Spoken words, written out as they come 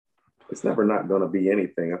It's never not going to be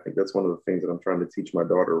anything. I think that's one of the things that I'm trying to teach my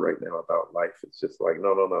daughter right now about life. It's just like,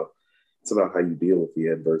 no, no, no. It's about how you deal with the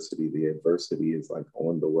adversity. The adversity is like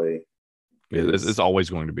on the way. Yeah, it's always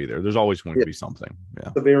going to be there. There's always going to Yeah, be something. Yeah.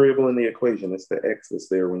 the variable in the equation. It's the X that's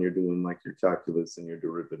there when you're doing like your calculus and your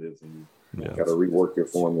derivatives, and you Yeah. got to rework your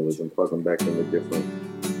formulas and plug them back into different,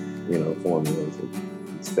 formulas.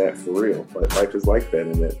 It's that for real. But life is like that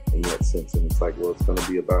in that sense, and it's like, well, it's going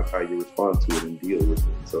to be about how you respond to it and deal with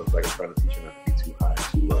it. So it's like I'm trying to teach you not to be too high,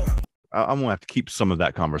 too low. I'm going to have to keep some of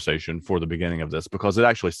that conversation for the beginning of this because it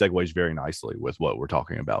actually segues very nicely with what we're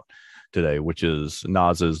talking about today, which is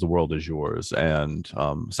Nas's "The World Is Yours" and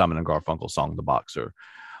Simon and Garfunkel's song "The Boxer,"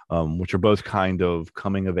 which are both kind of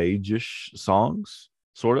coming of age-ish songs,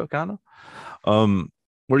 sort of, kind of.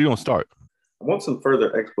 Where do you want to start? I want some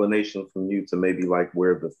further explanation from you to maybe like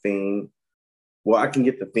where the theme. Well, I can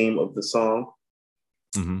get the theme of the song.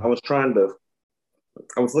 Mm-hmm.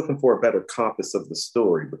 I was looking for a better compass of the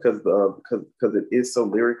story because it is so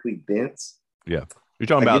lyrically dense. Yeah, you're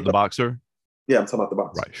talking I about get "The Boxer." Yeah, I'm talking about the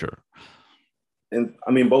box. Right, sure. And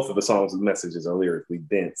I mean, both of the songs' messages are lyrically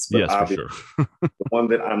dense, but Yes, for obviously sure. the one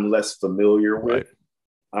that I'm less familiar with,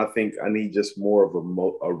 Right. I think I need just more of a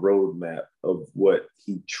roadmap of what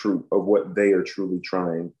they are truly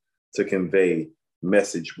trying to convey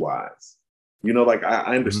message wise. Like I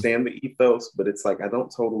Mm-hmm. understand the ethos, but it's like I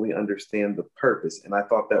don't totally understand the purpose. And I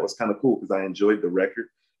thought that was kind of cool because I enjoyed the record,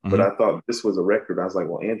 but Mm-hmm. I thought this was a record. I was like,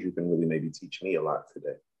 well, Andrew can really maybe teach me a lot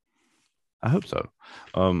today. I hope so.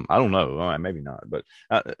 I don't know. Maybe not, but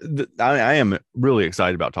I am really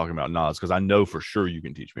excited about talking about Nas because I know for sure you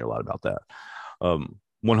can teach me a lot about that.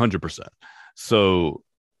 100%. So,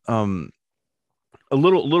 um, a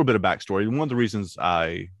little bit of backstory. One of the reasons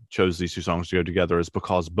I chose these two songs to go together is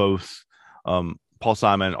because both Paul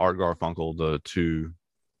Simon and Art Garfunkel, the two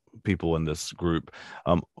people in this group,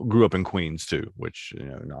 grew up in Queens too, which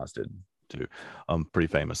Nas did too, pretty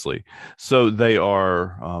famously. So they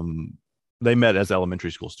met as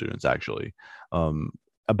elementary school students actually. Um,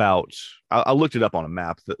 about I looked it up on a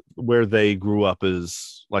map that where they grew up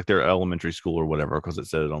is like their elementary school or whatever because it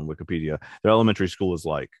said it on Wikipedia. Their elementary school is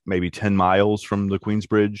like maybe 10 miles from the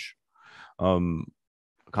Queensbridge um,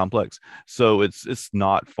 complex, so it's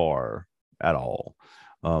not far at all.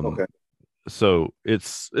 Um, Okay. so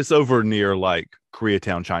it's over near like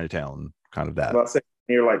Koreatown, Chinatown, kind of that. Well, I say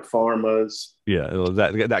near like Farmers. Yeah,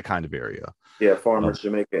 that kind of area. Yeah, Um, Farmers,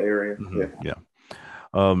 Jamaica area. Yeah. yeah.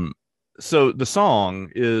 Um, so the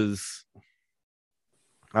song is,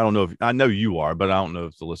 I don't know if I know you are, but I don't know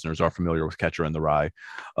if the listeners are familiar with Catcher in the Rye.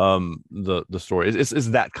 The story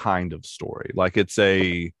is that kind of story. Like it's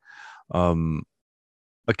um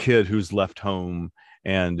a kid who's left home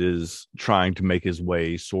and is trying to make his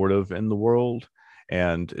way sort of in the world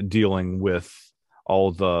and dealing with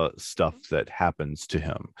all the stuff that happens to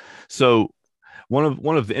him. So one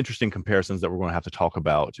of the interesting comparisons that we're going to have to talk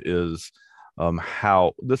about is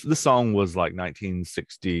how this song was like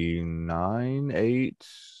 1969, 8,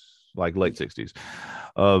 like late 60s.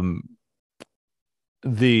 Um,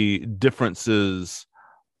 the differences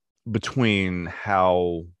between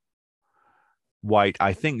how white,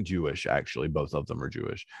 I think Jewish, actually, both of them are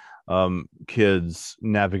Jewish. Kids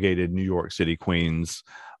navigated New York City, Queens,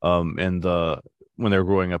 in the when they were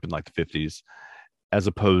growing up in like the 50s, as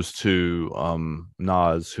opposed to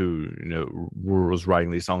Nas, who was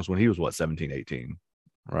writing these songs when he was 17, 18,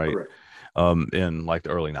 right? Correct. In like the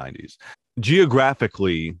early 90s.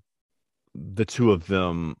 Geographically, the two of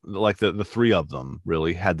them, like the three of them,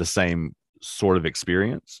 really had the same sort of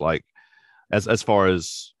experience, like as far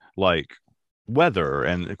as like weather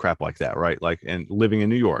and crap like that, right? Like and living in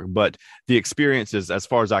New York, but the experiences, as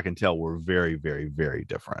far as I can tell, were very, very, very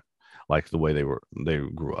different. Like the way they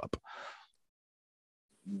grew up.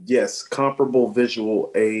 Yes, comparable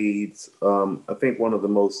visual aids. I think one of the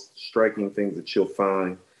most striking things that you'll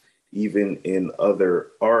find, even in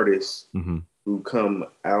other artists Mm-hmm. who come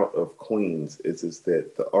out of Queens, is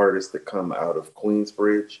that the artists that come out of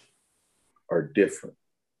Queensbridge are different.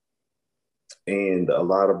 And a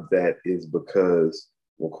lot of that is because,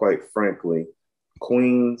 well, quite frankly,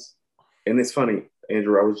 Queens, and it's funny,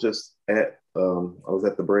 Andrew, I was at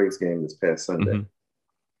the Braves game this past Sunday. Mm-hmm.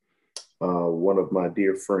 One of my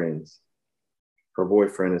dear friends, her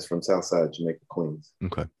boyfriend is from Southside Jamaica, Queens.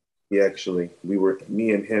 Okay.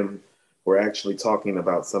 Me and him were actually talking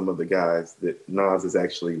about some of the guys that Nas is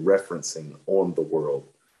actually referencing on The World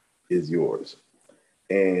Is Yours.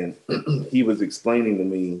 And he was explaining to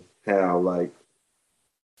me how, like,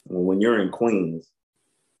 when you're in Queens,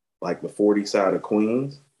 like the 40 side of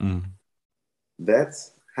Queens, Mm-hmm.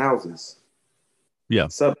 that's houses, Yeah.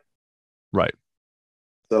 sub. Right.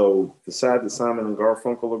 So the side that Simon and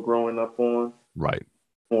Garfunkel are growing up on, Right.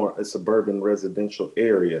 or a suburban residential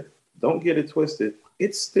area. Don't get it twisted.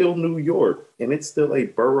 It's still New York and it's still a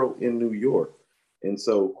borough in New York. And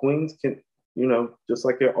so Queens can, just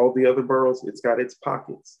like all the other boroughs, it's got its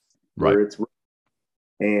pockets Right. where it's,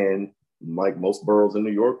 and like most boroughs in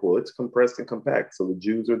New York, well, it's compressed and compact. So the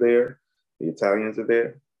Jews are there, the Italians are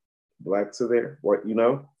there, blacks are there, what.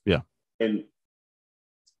 Yeah. And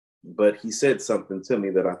but he said something to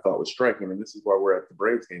me that I thought was striking, and this is why we're at the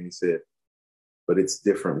Braves game. He said, but it's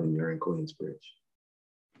different when you're in Queensbridge.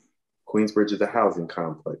 Queensbridge is a housing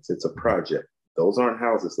complex. It's a project. Those aren't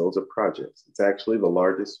houses. Those are projects. It's actually the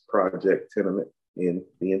largest project tenement in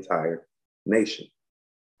the entire nation.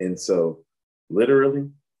 And so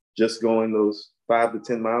literally just going those 5 to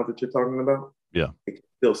 10 miles that you're talking about, yeah, it can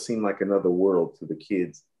still seem like another world to the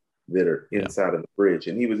kids that are inside of the bridge.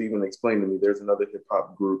 And he was even explaining to me there's another hip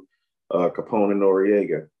hop group, Capone and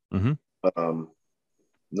Noriega.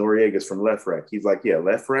 Noriega's from Left Rack. He's like, yeah,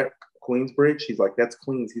 Left Rack, Queensbridge. He's like, that's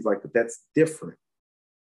Queens. He's like, but that's different,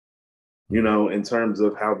 in terms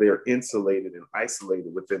of how they're insulated and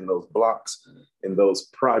isolated within those blocks and those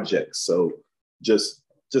projects. So just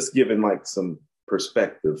giving like some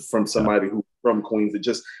perspective from somebody who's from Queens that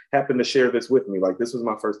just happened to share this with me. Like, this was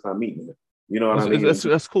my first time meeting him. You know what I mean?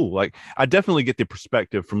 That's cool. Like, I definitely get the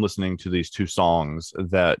perspective from listening to these two songs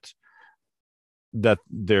that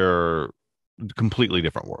they're completely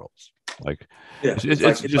different worlds. Like, I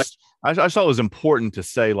thought it was important to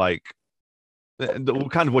say, like,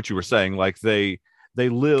 kind of what you were saying, like they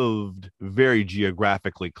lived very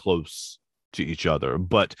geographically close to each other,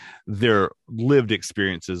 but their lived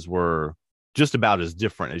experiences were just about as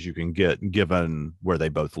different as you can get given where they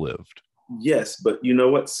both lived. Yes, but you know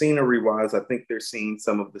what? Scenery wise, I think they're seeing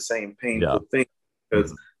some of the same painful things,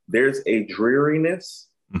 because there's a dreariness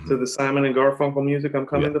to the Simon and Garfunkel music I'm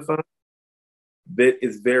coming to find that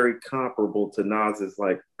is very comparable to Nas's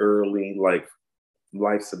like early, like,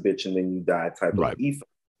 life's a bitch and then you die type of ethos.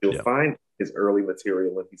 You'll find his early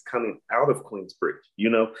material when he's coming out of Queensbridge,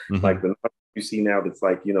 like the you see now that's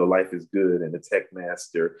like, life is good and the tech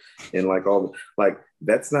master and like all like,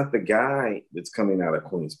 that's not the guy that's coming out of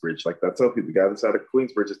Queensbridge. Like, I tell people, the guy that's out of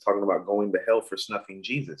Queensbridge is talking about going to hell for snuffing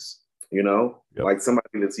Jesus, like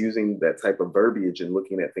somebody that's using that type of verbiage and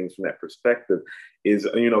looking at things from that perspective is,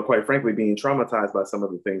 quite frankly, being traumatized by some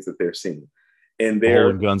of the things that they're seeing. And they're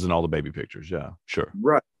holding guns in all the baby pictures. Yeah, sure.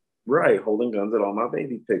 Right. Holding guns at all my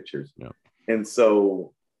baby pictures. Yeah. And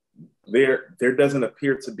so there doesn't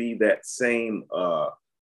appear to be that same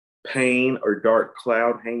pain or dark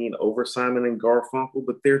cloud hanging over Simon and Garfunkel,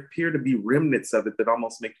 but there appear to be remnants of it that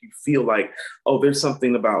almost make you feel like, oh, there's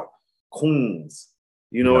something about Queens.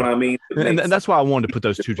 You know what I mean? And that's why I wanted to put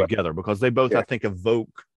those two together, because they both, I think,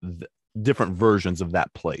 evoke different versions of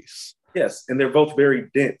that place. Yes, and they're both very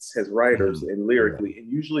dense as writers and lyrically.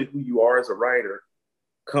 And usually who you are as a writer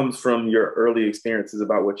comes from your early experiences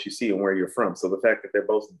about what you see and where you're from. So the fact that they're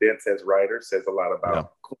both dense as writers says a lot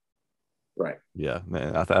about right. Yeah,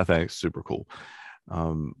 man, I think it's super cool.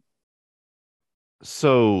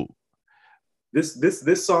 So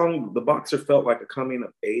this song, the Boxer, felt like a coming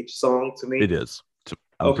of age song to me. It is.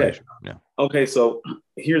 Okay. Sure. Yeah. Okay. So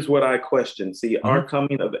here's what I question. See, our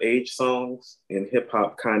coming of age songs in hip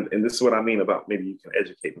hop and this is what I mean about, maybe you can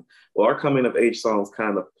educate me. Well, our coming of age songs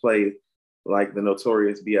kind of play like the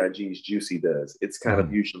Notorious B.I.G.'s Juicy does. It's kind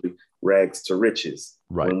of usually rags to riches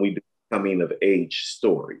when we do coming of age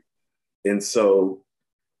story. And so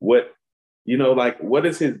what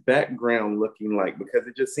is his background looking like? Because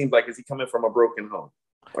it just seems like, is he coming from a broken home?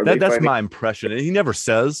 That's my impression. He never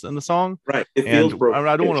says in the song. Right. It feels broken.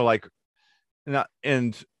 I don't want to like,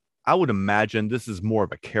 and I would imagine this is more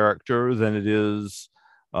of a character than it is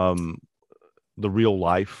the real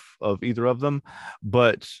life of either of them.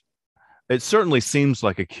 But it certainly seems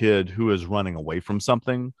like a kid who is running away from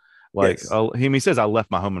something. Like he says, I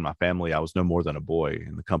left my home and my family. I was no more than a boy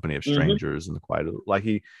in the company of strangers in the quiet. Like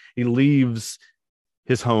he leaves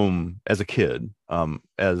his home as a kid,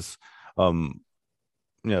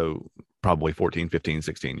 probably 14, 15,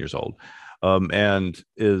 16 years old, and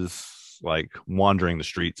is like wandering the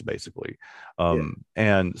streets basically.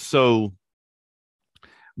 And so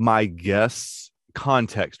my guess,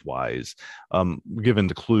 context wise, given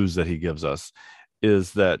the clues that he gives us,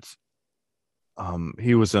 is that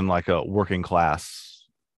he was in like a working class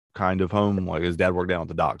kind of home, like his dad worked down at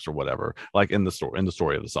the docks or whatever, like in the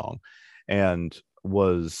story of the song, and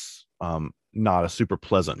was not a super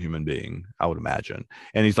pleasant human being, I would imagine.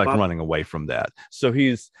 And he's like running away from that. So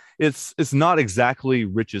it's not exactly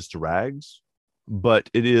riches to rags, but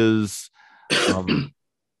it is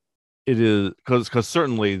it is because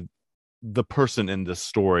certainly the person in this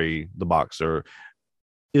story, the boxer,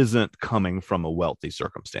 isn't coming from a wealthy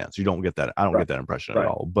circumstance. You don't get that. I don't Right. get that impression at Right.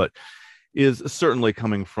 all. But is certainly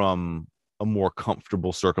coming from a more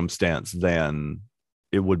comfortable circumstance than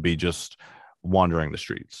it would be just wandering the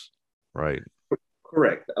streets, right?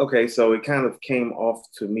 Correct. Okay, so it kind of came off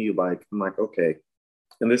to me like I'm like, okay,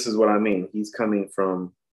 and this is what I mean. He's coming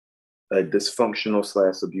from a dysfunctional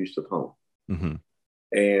slash abusive home. Mm-hmm.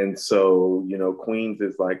 And so, Queens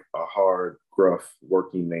is like a hard, gruff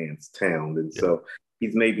working man's town. And Yeah. so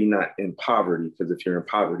he's maybe not in poverty, because if you're in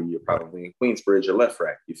poverty, you're Right. probably in Queensbridge or Left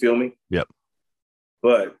Rack. You feel me? Yep.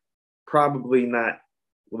 But probably not,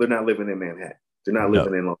 well, they're not living in Manhattan. They're not No.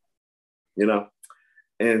 living in, you know,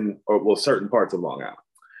 or well, certain parts of Long Island.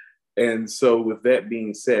 And so, with that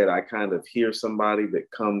being said, I kind of hear somebody that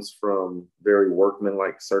comes from very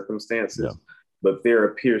workmanlike Yeah. circumstances, but there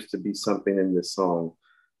appears to be something in this song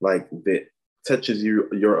like that touches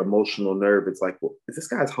your emotional nerve. It's like, well, is this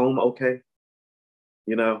guy's home okay?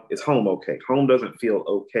 Is home okay? Home doesn't feel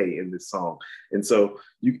okay in this song, and so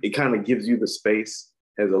it kind of gives you the space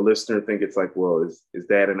as a listener. Think it's like, well, is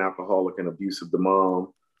dad an alcoholic and abusive to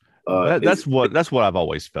mom? That's Is what I've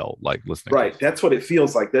always felt like listening to Right. this. That's what it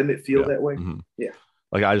feels like. Doesn't it feel Yeah. that way? Mm-hmm. Yeah.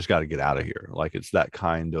 Like I just got to get out of here. Like it's that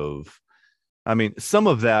kind of. I mean, some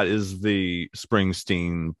of that is the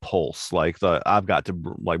Springsteen pulse, like the I've got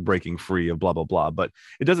to like breaking free of blah blah blah, but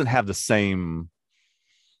it doesn't have the same.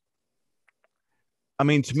 I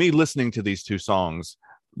mean, to me, listening to these two songs,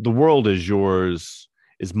 "The World Is Yours"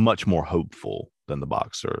 is much more hopeful than "The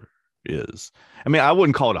Boxer" is. I mean, I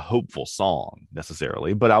wouldn't call it a hopeful song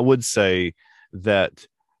necessarily, but I would say that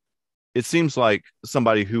it seems like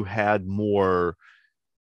somebody who had more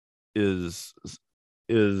is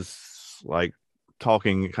is like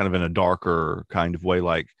talking kind of in a darker kind of way,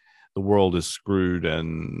 like the world is screwed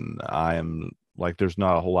and I am like there's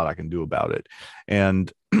not a whole lot I can do about it.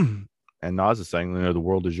 And and Nas is saying, the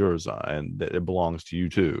world is yours and that it belongs to you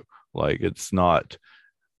too. Like it's not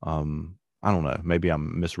I don't know, maybe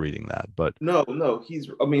I'm misreading that, but No.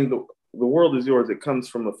 I mean, the world is yours. It comes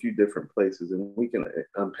from a few different places, and we can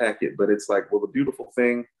unpack it. But it's like, well, the beautiful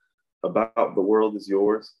thing about the world is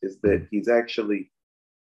yours is that he's actually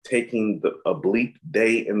taking a bleak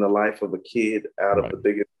day in the life of a kid out of right. the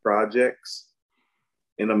biggest projects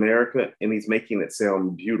in America, and he's making it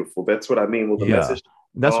sound beautiful. That's what I mean with the Yeah. message.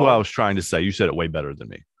 That's what I was trying to say. You said it way better than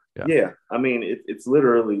me. Yeah. Yeah, I mean, it's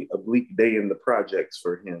literally a bleak day in the projects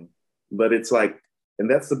for him. But it's like, and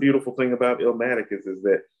that's the beautiful thing about Illmatic is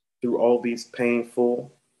that through all these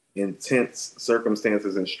painful, intense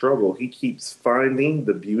circumstances and struggle, he keeps finding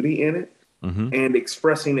the beauty in it Mm-hmm. and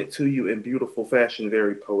expressing it to you in beautiful fashion,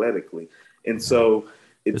 very poetically. And Yeah. so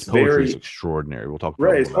His it's poetry is very extraordinary. We'll talk right.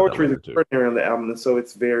 more His about that poetry is later too. extraordinary on the album, and so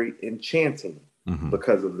it's very enchanting Mm-hmm.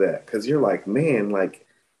 because of that. Because you're like, man, like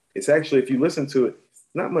it's actually, if you listen to it,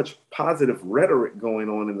 not much positive rhetoric going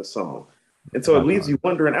on in the song. And so it Not leaves done. you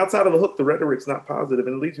wondering, outside of the hook, the rhetoric's not positive,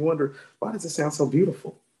 and it leaves you wonder, why does it sound so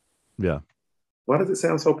beautiful? Yeah. Why does it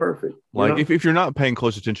sound so perfect? Like if you're not paying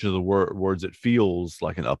close attention to the words, it feels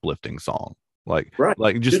like an uplifting song. Right.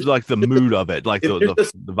 Like just You're, like the mood of it, like if you're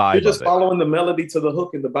just the you're vibe of just it. following the melody to the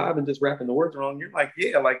hook and the vibe and just rapping the words wrong, you're like,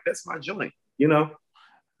 yeah, like that's my joint.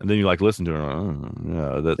 And then you like listen to it. Oh,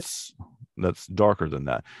 yeah, that's darker than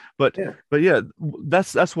that. But Yeah. but yeah,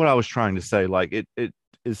 that's what I was trying to say. Like it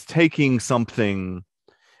is taking something.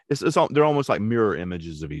 They're almost like mirror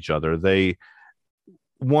images of each other.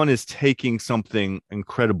 One is taking something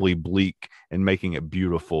incredibly bleak and making it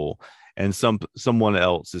beautiful, and someone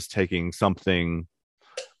else is taking something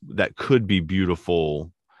that could be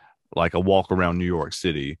beautiful, like a walk around New York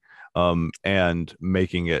City, and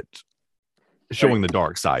making it Right. showing the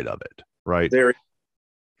dark side of it, right? Very,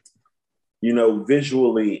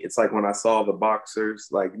 visually, it's like when I saw the boxers,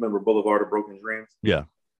 like remember Boulevard of Broken Dreams? Yeah,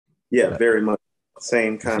 Yeah, yeah. very much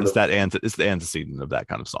same kind It's of. it's the antecedent of that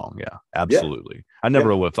kind of song. Yeah, Yeah, absolutely. I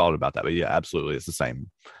never yeah, would have thought about that, but yeah, absolutely, it's the same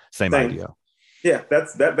same. idea. Yeah,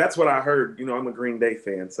 that's what I heard. I'm a Green Day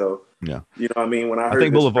fan, so Yeah, I mean, when I I heard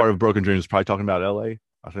think this, Boulevard of Broken Dreams is probably talking about L.A.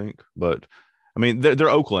 I think, but I mean, they're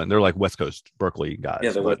Oakland. They're like West Coast Berkeley yeah,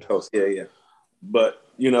 guys, the but West Coast, yeah, yeah. But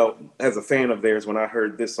as a fan of theirs, when I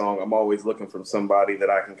heard this song, I'm always looking for somebody that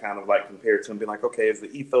I can kind of like compare to and be like, okay, is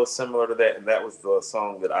the ethos similar to that? And that was the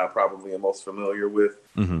song that I probably am most familiar with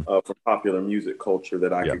mm-hmm. from popular music culture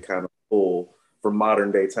that I Yeah, could kind of pull from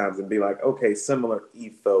modern day times and be like, okay, similar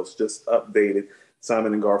ethos, just updated.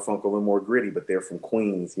 Simon and Garfunkel are more gritty, but they're from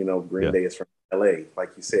Queens. Green yeah, Day is from LA,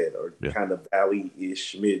 like you said, or yeah, kind of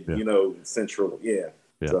valley-ish, mid, yeah, central. Yeah.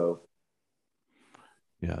 yeah, So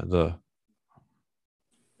yeah. The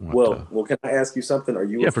What? Well, can I ask you something? Are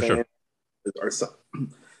you a Yeah, for sure. fan or some?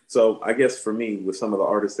 So I guess for me, with some of the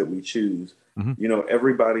artists that we choose, Hmm.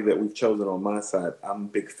 everybody that we've chosen on my side, I'm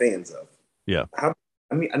big fans of. Yeah, How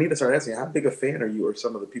I mean, I need to start asking, how big a fan are you, or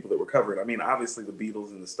some of the people that we're covering? I mean, obviously the Beatles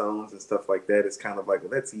and the Stones and stuff like that is kind of like,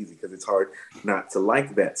 well, that's easy because it's hard not to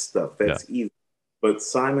like that stuff. yeah. That's easy. But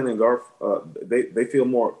Simon and Garf, they feel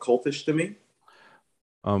more cultish to me.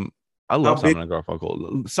 Um, I How love big? Simon and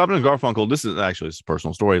Garfunkel. Simon and Garfunkel. This is actually a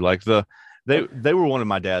personal story. Like Okay, they were one of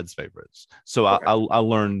my dad's favorites. So okay, I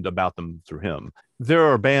learned about them through him. There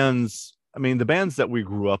are bands. I mean, the bands that we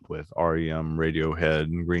grew up with, REM, Radiohead,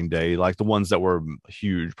 and Green Day, like the ones that were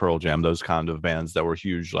huge, Pearl Jam, those kind of bands that were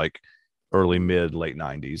huge, like early, mhm, mid, late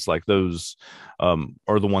 '90s, like those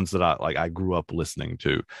are the ones that I grew up listening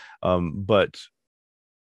to. But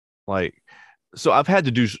like so I've had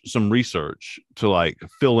to do some research to like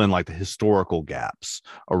fill in like the historical gaps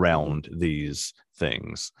mhm. around these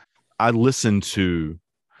things. I listened to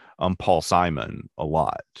Paul Simon a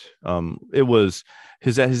lot. It was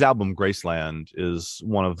his album Graceland is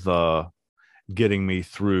one of the getting me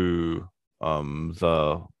through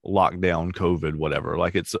the lockdown COVID whatever.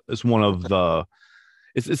 Like it's one of the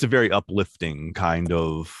it's a very uplifting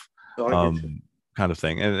So I get you. um kind of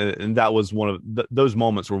thing. And that was one of those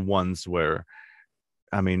moments were ones where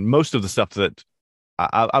I mean, most of the stuff that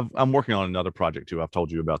I'm working on another project too. I've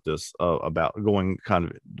told you about this, about going kind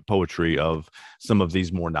of poetry of some of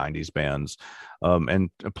these more '90s bands, and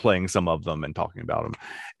playing some of them and talking about them.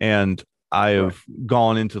 And Right. I've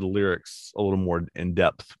gone into the lyrics a little more in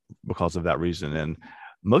depth because of that reason. And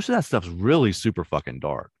most of that stuff's really super fucking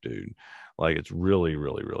dark, dude. Like it's really,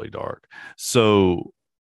 really, really dark. So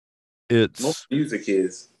Most it's music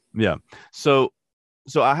is yeah. So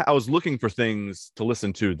I was looking for things to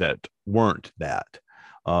listen to that weren't that.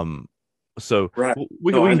 Um, so right.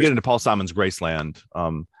 we No, I can get understand. into Paul Simon's Graceland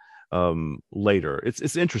later.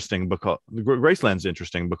 It's interesting because Graceland's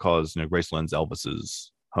interesting because Graceland's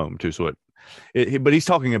Elvis's home too. So but he's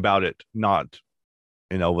talking about it not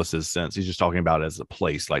in Elvis's sense. He's just talking about it as a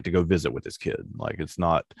place like to go visit with his kid. Like it's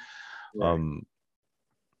not Right. um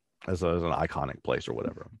as an iconic place or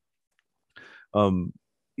whatever. Um,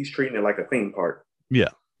 He's treating it like a theme park. yeah,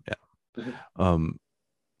 yeah. Mhm. Um,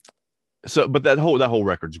 so but that whole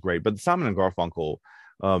record's great, but Simon and Garfunkel,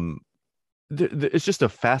 um it's just a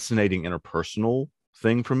fascinating interpersonal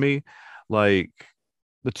thing for me. Like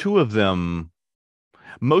the two of them,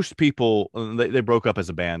 most people they broke up as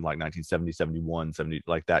a band like 1970, 71, 70,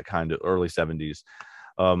 like that kind of early 70s,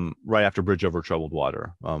 right after Bridge Over Troubled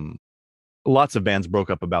Water. Lots of bands broke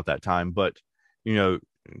up about that time, but you know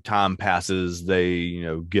time passes, they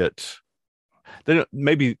get they don't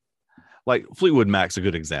maybe like Fleetwood Mac's a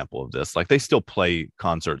good example of this. Like they still play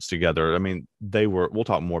concerts together. I mean, we'll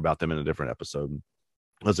talk more about them in a different episode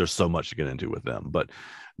because there's so much to get into with them. But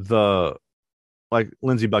the like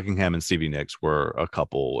Lindsey Buckingham and Stevie Nicks were a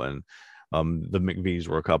couple, and the McVies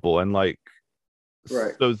were a couple, and like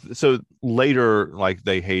Right. so later, like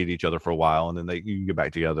they hated each other for a while, and then they you get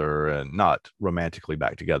back together, and not romantically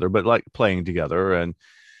back together, but like playing together, and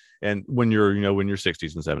when you're when you're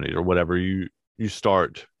 60s and 70s or whatever, you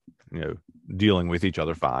start you know dealing with each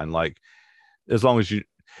other fine. Like as long as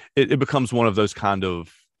it becomes one of those kind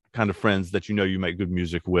of friends that you make good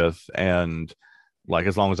music with, and like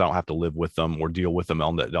as long as I don't have to live with them or deal with them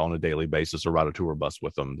on a daily basis or ride a tour bus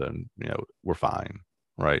with them, then we're fine,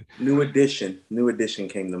 right? New Edition. New Edition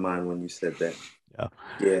came to mind when you said that. Yeah.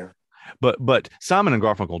 Yeah. But Simon and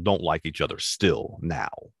Garfunkel don't like each other still now,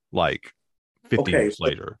 like 50 Okay. years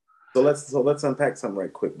later. So let's unpack something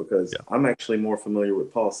right quick because Yeah, I'm actually more familiar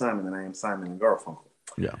with Paul Simon than I am Simon and Garfunkel.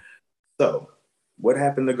 yeah. So, what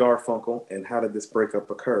happened to Garfunkel, and how did this breakup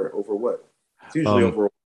occur? Over what? It's usually um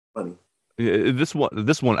over money. this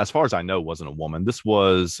one as far as I know wasn't a woman. This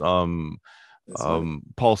was That's money.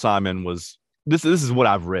 Paul Simon was this is what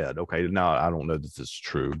I've read. Okay, now I don't know that this is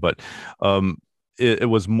true, but um it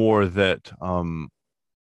was more that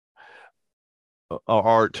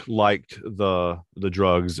Art liked the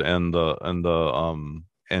drugs and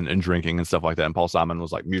drinking and stuff like that, and Paul Simon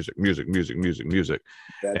was like music, music, music, music, music,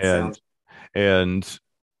 That and sounds and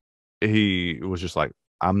he was just like,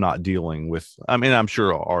 I'm not dealing with. I mean, I'm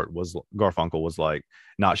sure Garfunkel was like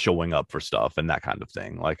not showing up for stuff and that kind of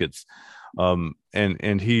thing. Like it's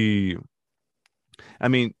and he, I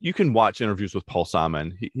mean, you can watch interviews with Paul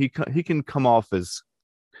Simon. He can come off as,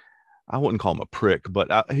 I wouldn't call him a prick, but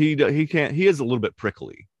he is a little bit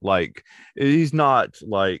prickly. Like he's not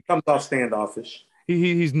like comes off standoffish.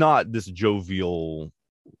 he's not this jovial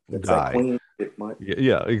It's that die. Queen. It might.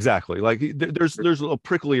 Yeah, exactly. Like there's a little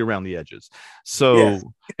prickly around the edges. Yes. So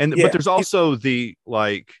but Yeah. there's also the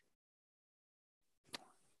like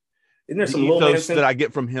Isn't there the some little man ethos that syndrome? I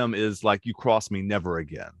get from him is like you cross me never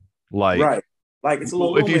again. Like Right. Like it's a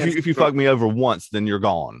little man if you syndrome. fuck me over once, then you're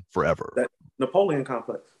gone forever. That Napoleon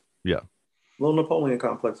complex. Yeah. Little Napoleon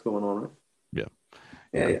complex going on, right? Yeah.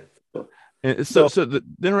 Yeah, Yeah. yeah. So, And so so the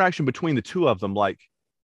interaction between the two of them, like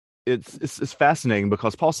it's fascinating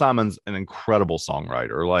because Paul Simon's an incredible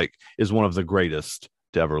songwriter, like is one of the greatest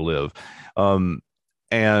to ever live. Um,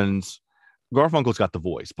 and Garfunkel's got the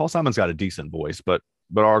voice. Paul Simon's got a decent voice, but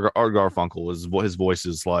our Garfunkel is his voice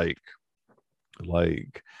is like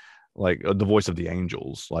the voice of the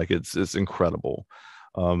angels. Like it's incredible.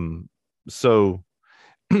 So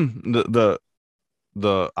the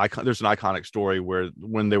there's an iconic story where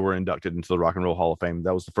when they were inducted into the Rock and Roll Hall of Fame,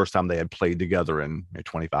 that was the first time they had played together in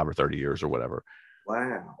 25 or 30 years or whatever.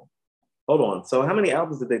 wow. Hold on. So how many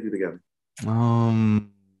albums did they do together?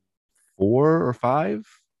 Um, 4 or 5.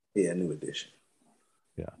 Yeah, New Edition.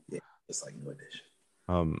 Yeah. Yeah, it's like New Edition.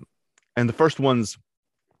 Um, and the first ones,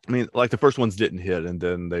 I mean, like the first ones didn't hit, and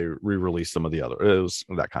then they re-released some of the other. It was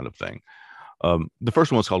that kind of thing. The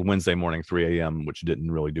first one was called Wednesday Morning 3 a.m., which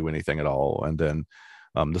didn't really do anything at all. And then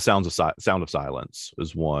the Sound of Silence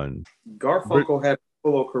is one. Garfunkel had a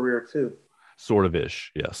solo career too. Sort of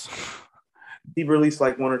ish, yes. He released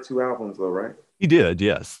like 1 or 2 albums though, right? He did,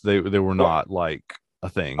 yes. They were Well, not like a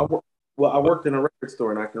thing. I But worked in a record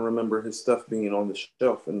store and I can remember his stuff being on the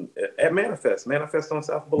shelf and at Manifest on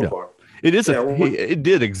South yeah, Boulevard. it is Yeah, it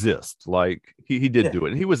did exist. Like he did yeah. do it.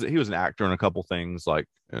 And he was an actor in a couple things like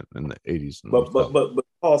in the 80s and But stuff.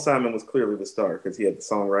 Paul Simon was clearly the star because he had the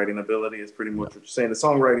songwriting ability. Is pretty much what you're saying. The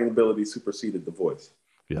songwriting ability superseded the voice.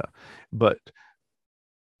 Yeah. But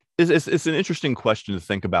it's an interesting question to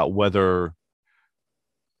think about whether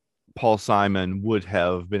Paul Simon would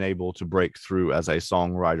have been able to break through as a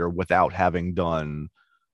songwriter without having done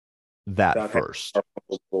that Without having first. a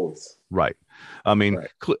voice. Right. I mean,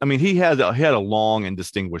 Right. he had a long and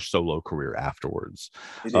distinguished solo career afterwards.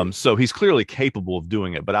 He did. So he's clearly capable of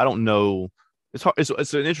doing it, but I don't know. It's hard.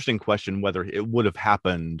 It's an interesting question whether it would have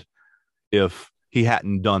happened if he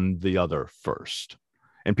hadn't done the other first.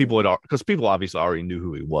 And people because people obviously already knew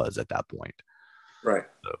who he was at that point. Right.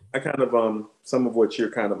 So, I kind of some of what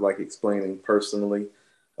you're kind of like explaining personally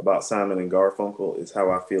about Simon and Garfunkel is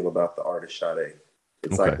how I feel about the artist Sade.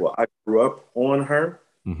 It's okay. like, well, I grew up on her.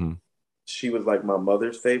 Mm-hmm. She was like my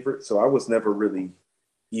mother's favorite, so I was never really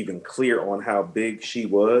even clear on how big she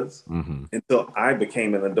was Mm-hmm. until I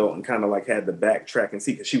became an adult and kind of like had to backtrack and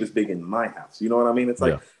see because she was big in my house. You know what I mean? It's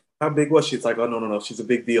like, Yeah. how big was she? It's like, oh no, she's a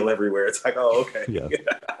big deal everywhere. It's like, oh okay. Yeah.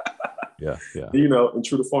 Yeah. Yeah. You know, in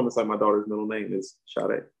true to form, it's like my daughter's middle name is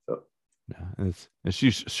Sade. So Yeah. And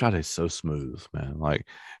Sade's so smooth, man. Like,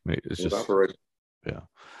 I mean, it's just operating. yeah.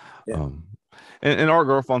 Yeah. And Art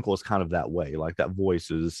Garfunkel is kind of that way. Like that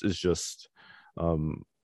voice is just and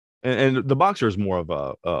the Boxer is more of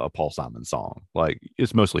a Paul Simon song. Like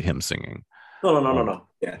it's mostly him singing. No.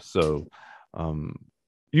 Yeah. So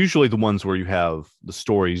usually the ones where you have the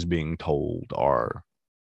stories being told are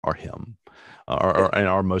him, and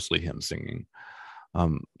are mostly him singing.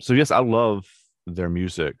 So yes, I love their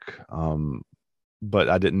music. But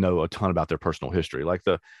I didn't know a ton about their personal history. Like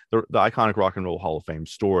the iconic Rock and Roll Hall of Fame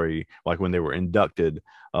story, like when they were inducted,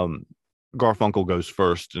 Garfunkel goes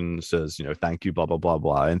first and says, thank you, blah, blah, blah,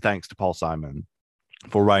 blah. And thanks to Paul Simon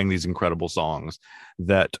for writing these incredible songs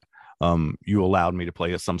that you allowed me to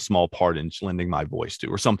play some small part in lending my voice to,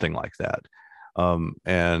 or something like that.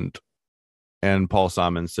 And Paul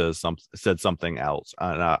Simon said something else,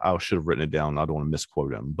 and I should have written it down. I don't want to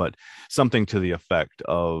misquote him, but something to the effect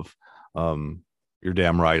of, you're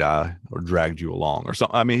damn right I dragged you along or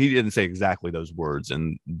something. I mean, he didn't say exactly those words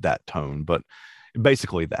in that tone, but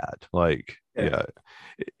basically that, like, yeah.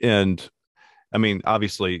 And I mean,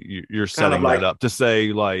 obviously you're setting that up to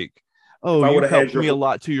say like, oh, you've helped me a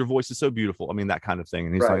lot too. Your voice is so beautiful. I mean, that kind of thing.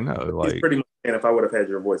 And he's like, no, like, he's pretty much saying if I would have had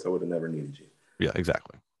your voice, I would have never needed you. Yeah,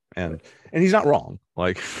 exactly. And he's not wrong.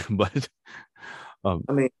 Like, but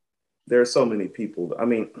I mean, there are so many people. I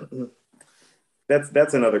mean,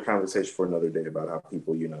 that's another conversation for another day about how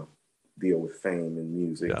people, deal with fame and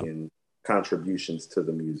music and contributions to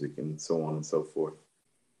the music and so on and so forth.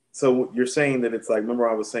 So you're saying that it's like, remember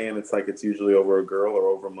I was saying it's like it's usually over a girl or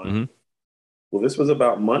over money. Mm-hmm. Well, this was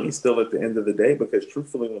about money still at the end of the day, because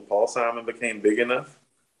truthfully, when Paul Simon became big enough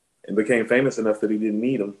and became famous enough that he didn't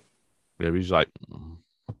need him. Yeah, he's like,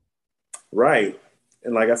 right.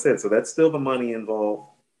 And like I said, so that's still the money involved.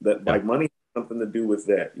 That like money something to do with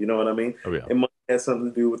that. You know what I mean? Oh yeah. It might have something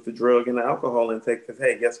to do with the drug and the alcohol intake. Because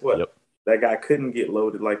hey, guess what? Yep. That guy couldn't get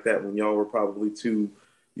loaded like that when y'all were probably two,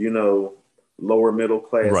 you know, lower middle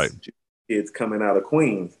Right. class kids coming out of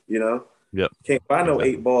Queens. You know, Yep. can't buy no eight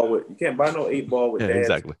Exactly. ball with you can't buy no 8 ball with Yeah. dad's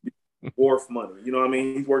Exactly. wharf money. You know what I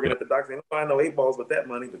mean? He's working Yep. at the docks. He don't buy no 8 balls with that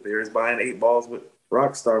money, but there is buying 8 balls with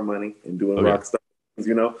rock star money and doing Oh yeah. rock star things,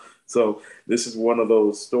 you know? So this is one of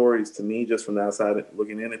those stories to me, just from the outside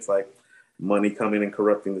looking in. It's like money coming and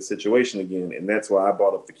corrupting the situation again. And that's why I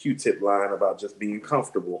brought up the Q-tip line about just being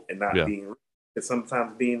comfortable and not Yeah. being rich. Because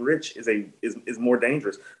sometimes being rich is more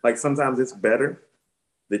dangerous. Like sometimes it's better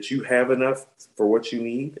that you have enough for what you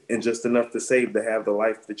need and just enough to save to have the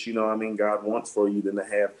life that you know I mean God wants for you than to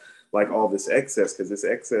have like all this excess, because this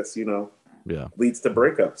excess, you know, Yeah. leads to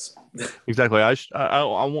breakups. Exactly.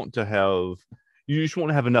 I want to have. You just want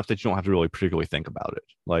to have enough that you don't have to really particularly think about it.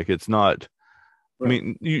 Like it's not. I Right.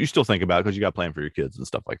 mean, you still think about it because you got to plan for your kids and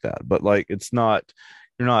stuff like that. But like, it's not.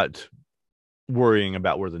 You're not worrying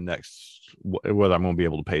about where the next whether I'm going to be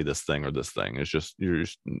able to pay this thing or this thing. It's just you're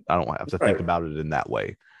just. I don't have to think Right. about it in that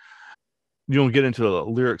way. You want to get into the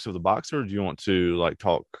lyrics of the boxer? Or do you want to like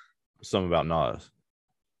talk some about Nas?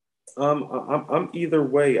 I'm either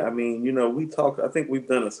way. I mean, you know, we talk. I think we've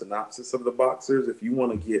done a synopsis of the boxers. If you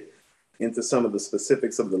want to get into some of the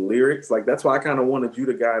specifics of the lyrics, like that's why I kind of wanted you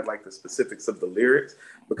to guide like the specifics of the lyrics,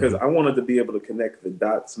 because Mm-hmm. I wanted to be able to connect the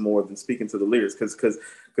dots more than speaking to the lyrics.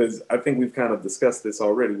 Because I think we've kind of discussed this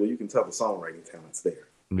already. Well, you can tell the songwriting talent's there.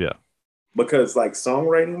 Yeah. Because like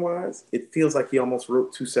songwriting wise, it feels like he almost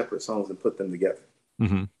wrote two separate songs and put them together.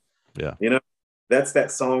 Mm-hmm. Yeah. You know, that's that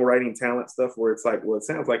songwriting talent stuff where it's like, well, it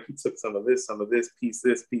sounds like he took some of this, piece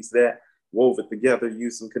that, wove it together,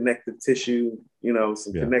 used some connective tissue, you know,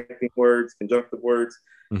 some Yeah. connecting words, conjunctive words,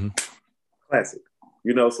 Mm-hmm. classic.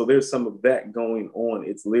 You know, so there's some of that going on.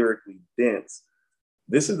 It's lyrically dense.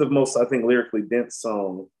 This is the most, I think, lyrically dense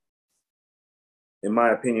song, in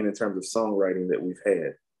my opinion, in terms of songwriting that we've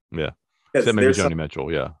had. Yeah. Except Because maybe there's some, Joni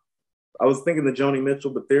Mitchell. Yeah. I was thinking of Joni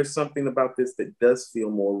Mitchell, but there's something about this that does feel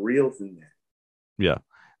more real than that. Yeah.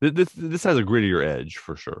 This has a grittier edge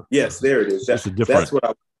for sure. Yes, there it is. It's a That's different. what I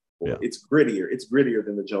was for. Yeah. It's grittier. It's grittier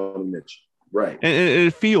than the Joni Mitchell. Right. And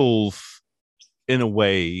it feels in a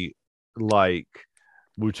way like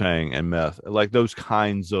Wu Tang and Meth, like those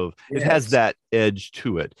kinds of. It has Yes. that edge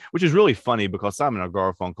to it, which is really funny because Simon and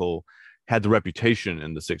Garfunkel had the reputation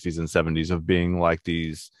in the '60s and '70s of being like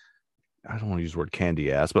these. I don't want to use the word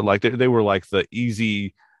candy ass, but like they were like the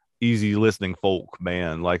easy listening folk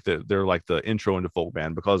band, like they're like the intro into folk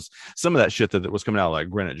band because some of that shit that was coming out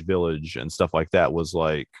like Greenwich Village and stuff like that was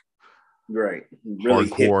like Right. Really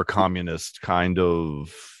hip. hardcore communist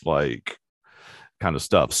like kind of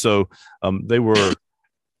stuff. So they were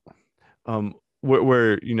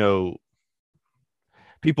where you know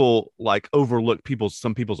people like overlook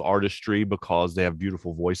some people's artistry because they have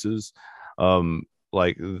beautiful voices. Um,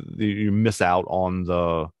 like you miss out on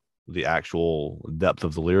the actual depth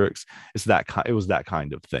of the lyrics. It was that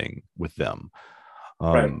kind of thing with them.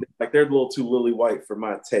 Right. Um, Like they're a little too lily white for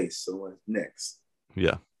my taste. So next.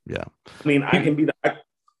 yeah, yeah, I mean, I can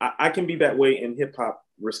be that way in hip hop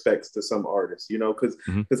respects to some artists, you know,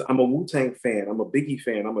 mm-hmm, because I'm a Wu Tang fan, I'm a Biggie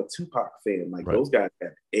fan, I'm a Tupac fan. Like right, those guys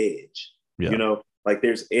have edge, you yeah, know, like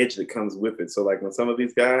there's edge that comes with it. So like when some of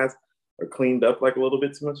these guys are cleaned up like a little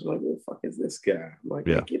bit too much, I'm like, what the fuck is this guy? I'm like,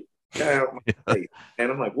 man, yeah, get this guy out my face.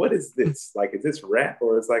 And I'm like, what is this? Like, is this rap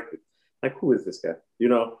or it's like who is this guy? You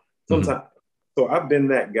know, mm-hmm, sometimes. So I've been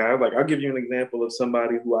that guy. Like I'll give you an example of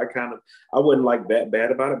somebody who I wasn't like that bad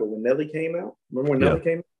about it, but when Nelly came out, remember when yeah, Nelly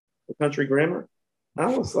came out, the Country Grammar? I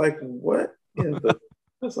was like, what in the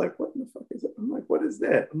I was like, what in the fuck is it? I'm like, what is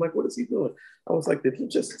that? I'm like, what is he doing? I was like, did he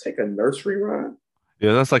just take a nursery rhyme?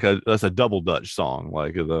 yeah. That's a double Dutch song,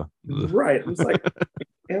 like the Right. I was like,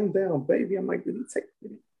 calm down, baby. I'm like,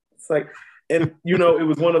 it's like, and you know, it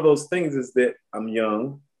was one of those things is that I'm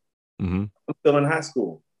young, mm-hmm, I'm still in high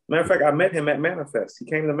school. Matter of fact, I met him at Manifest. He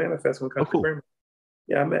came to Manifest when oh Country cool, Grammar.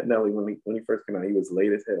 Yeah, I met Nelly when he first came out. He was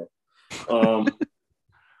late as hell. Um,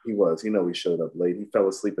 he was. You know, he showed up late. He fell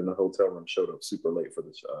asleep in the hotel room. Showed up super late for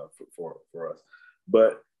the for us.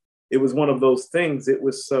 But it was one of those things. It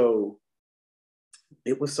was so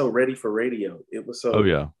ready for radio. oh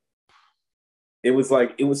yeah, It was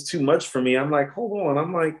like it was too much for me. I'm like, hold on.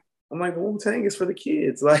 I'm like Wu Tang is for the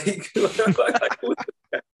kids.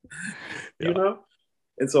 you yeah, know.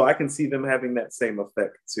 And so I can see them having that same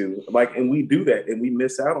effect too. Like, and we do that, and we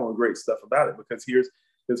miss out on great stuff about it because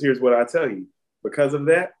here's what I tell you. Because of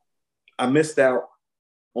that, I missed out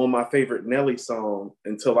on my favorite Nelly song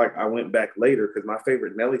until like I went back later, because my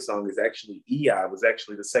favorite Nelly song is actually EI, was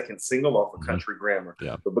actually the second single off of Country Grammar.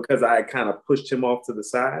 Yeah. But because I kind of pushed him off to the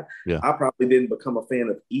side, Yeah. I probably didn't become a fan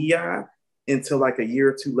of EI until like a year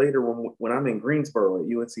or two later when I'm in Greensboro at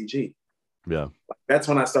UNCG. Yeah. That's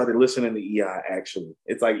when I started listening to EI actually.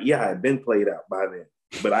 It's like EI had been played out by then.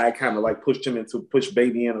 But I kind of like pushed him into push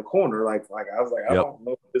baby in a corner. Like I was like, I don't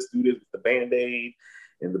know if this dude is with the Band-Aid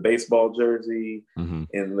and the baseball jersey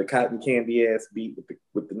and the cotton candy ass beat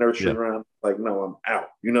with the nursery rhyme. Like, no, I'm out.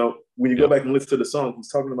 You know, when you go back and listen to the song,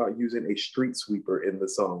 he's talking about using a street sweeper in the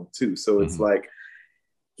song too. So it's like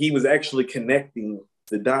he was actually connecting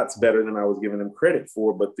the dots better than I was giving him credit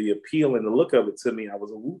for. But the appeal and the look of it to me, I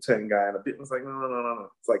was a Wu-Tang guy, and a bit was like, no.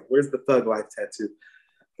 It's like, where's the Thug Life tattoo?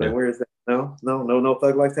 Like, where is that? No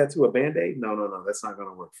Thug Life tattoo, a Band-Aid? No, that's not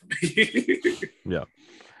gonna work for me. Yeah.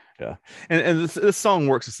 And this song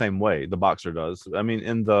works the same way, the Boxer does. I mean,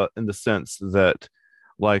 in the sense that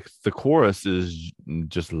like the chorus is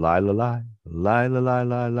just lie la lie lie la lie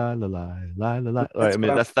lie lie la lie lie la lie. I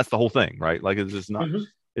mean, that's the whole thing, right? Like it's just not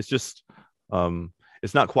it's just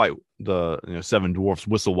it's not quite the Seven Dwarfs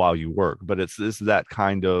Whistle While You Work, but it's that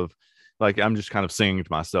kind of like I'm just kind of singing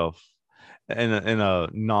to myself in a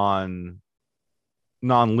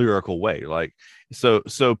non-lyrical way. Like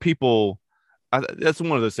so people that's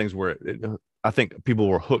one of those things where I think people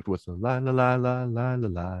were hooked with the la la la la la la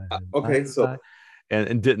la. Okay, so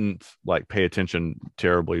and didn't like pay attention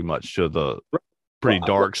terribly much to the pretty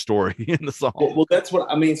dark story in the song. Well, that's what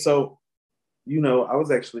I mean. So, I was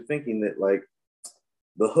actually thinking that like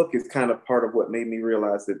the hook is kind of part of what made me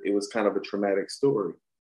realize that it was kind of a traumatic story,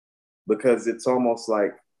 because it's almost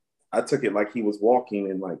like I took it like he was walking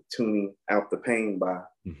and like tuning out the pain by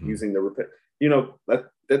using the repair.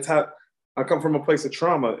 That's how I come from, a place of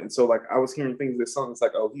trauma. And so like I was hearing things in this song, it's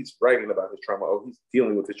like, oh, he's writing about his trauma. Oh, he's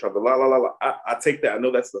dealing with his trauma. La la la la. I take that. I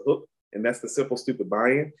know that's the hook and that's the simple, stupid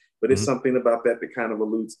buy-in, but it's something about that kind of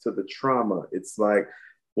alludes to the trauma. It's like,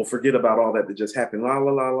 well, forget about all that just happened. La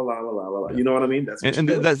la la la la la la la. You know what I mean?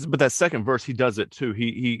 But that second verse, he does it too.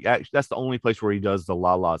 He actually, that's the only place where he does the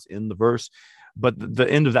la la's in the verse. But the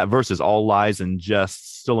end of that verse is all lies and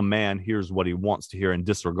jests. Still a man hears what he wants to hear and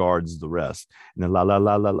disregards the rest. And then la la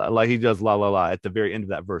la la la, like he does la la la at the very end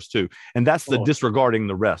of that verse too. And that's the disregarding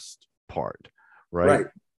the rest part, right?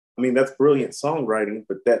 I mean, that's brilliant songwriting,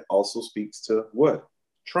 but that also speaks to what?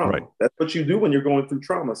 Trauma. Right. That's what you do when you're going through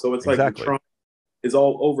trauma. So it's like the trauma is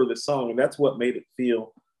all over the song, and that's what made it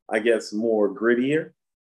feel, I guess, more grittier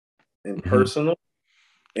and personal.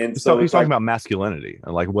 And so he's talking about masculinity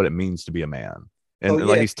and like what it means to be a man, and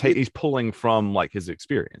like he's pulling from like his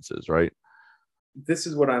experiences, right? This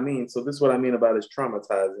is what I mean. So this is what I mean about his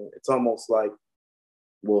traumatizing. It's almost like,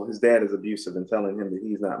 well, his dad is abusive and telling him that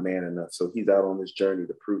he's not man enough, so he's out on this journey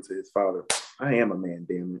to prove to his father, I am a man,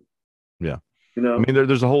 damn it. Yeah, I mean,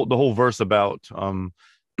 there's the whole verse about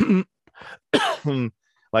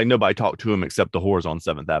like nobody talked to him except the whores on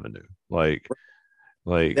 7th Avenue, like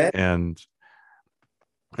that, and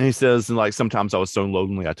he says, and like sometimes I was so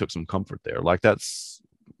lonely I took some comfort there. Like that's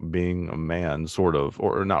being a man, sort of,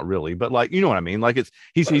 or not really, but like, you know what I mean? Like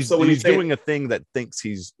he's doing a thing that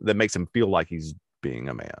that makes him feel like he's being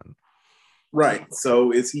a man. Right.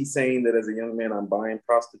 So is he saying that as a young man I'm buying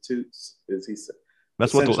prostitutes? Is he saying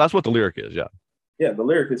that's what the lyric is? Yeah, the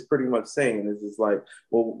lyric is pretty much saying is like,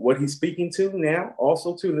 well, what he's speaking to now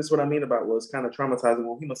also too, and this is what I mean about, well, it's kind of traumatizing.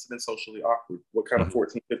 Well, he must have been socially awkward. What kind of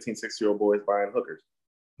 14, 15, 16-year-old boy is buying hookers?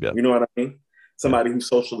 Yeah. You know what I mean? Somebody who's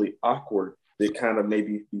socially awkward that kind of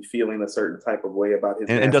maybe be feeling a certain type of way about his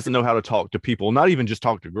and doesn't know how to talk to people, not even just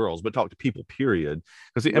talk to girls, but talk to people, period.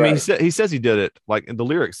 Because I mean, he says he did it, like the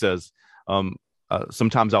lyric says,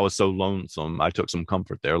 sometimes I was so lonesome I took some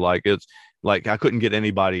comfort there. Like it's like I couldn't get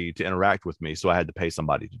anybody to interact with me, so I had to pay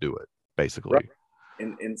somebody to do it, basically. Right.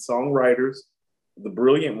 And songwriters, the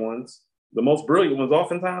most brilliant ones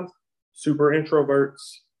oftentimes, super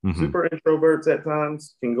introverts. Super introverts at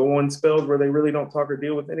times can go on spells where they really don't talk or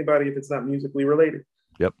deal with anybody if it's not musically related.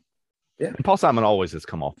 Yep. Yeah. And Paul Simon always has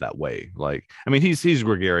come off that way. Like, I mean, he's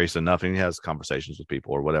gregarious enough and he has conversations with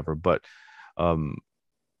people or whatever, but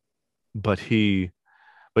he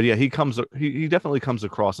definitely comes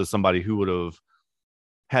across as somebody who would have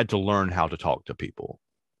had to learn how to talk to people,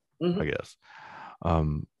 I guess.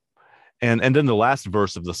 And then the last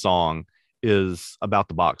verse of the song is about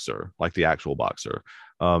the boxer, like the actual boxer.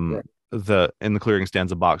 In the clearing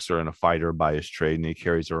stands a boxer and a fighter by his trade, and he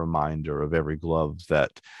carries a reminder of every glove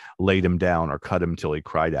that laid him down or cut him till he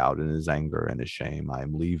cried out in his anger and his shame, I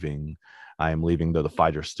am leaving, though the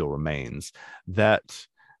fighter still remains. That,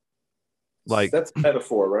 like, that's a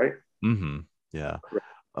metaphor, right? Yeah.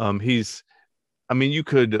 He's, I mean, you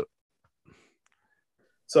could,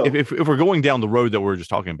 So if we're going down the road that we're just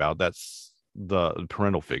talking about, that's the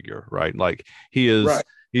parental figure, right? Like right.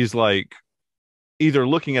 he's like either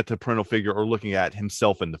looking at the parental figure or looking at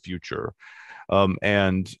himself in the future,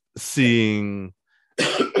 and seeing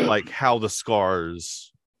like how the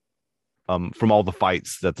scars, from all the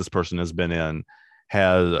fights that this person has been in,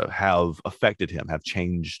 have affected him, have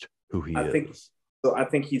changed who he I think is. so. I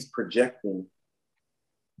think he's projecting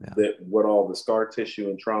Yeah. that what all the scar tissue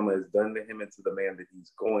and trauma has done to him into the man that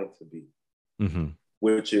he's going to be, Mm-hmm.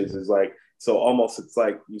 which is like, so almost it's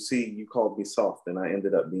like, you see, you called me soft and I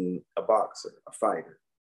ended up being a boxer, a fighter.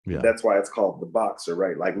 Yeah. That's why it's called the boxer,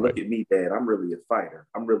 right? Like, Right. look at me, Dad. I'm really a fighter.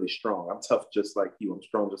 I'm really strong. I'm tough just like you. I'm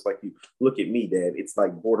strong just like you. Look at me, Dad. It's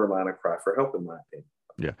like borderline a cry for help, in my opinion.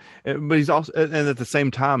 Yeah. But he's also, and at the same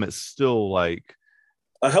time, it's still like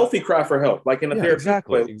A healthy cry for help, like in a yeah, therapeutic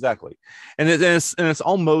way. exactly, and it's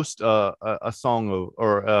almost a song of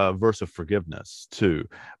or a verse of forgiveness too,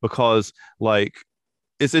 because like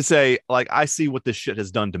it's a like I see what this shit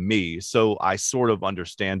has done to me, so I sort of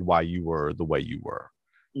understand why you were the way you were,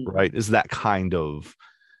 Mhm. right? Is that kind of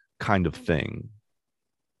thing?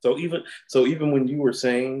 So even when you were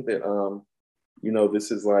saying that,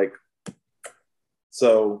 this is like,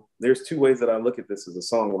 so there's two ways that I look at this as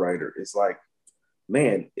a songwriter. It's like,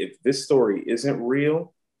 man, if this story isn't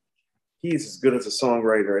real, he's as good as a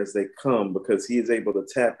songwriter as they come because he is able to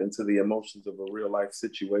tap into the emotions of a real life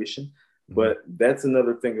situation. Mm-hmm. But that's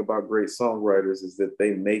another thing about great songwriters is that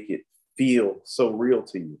they make it feel so real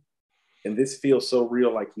to you. And this feels so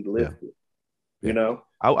real, like he Yeah, lived it, you yeah. know?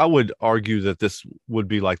 I would argue that this would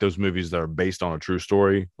be like those movies that are based on a true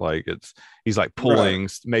story. Like he's like Right. pulling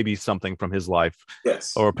maybe something from his life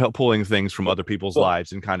Yes. or pulling things from other people's Well,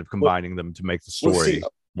 lives and kind of well, combining them to make the well see, story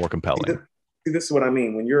more compelling. this is what I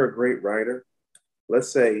mean. When you're a great writer, let's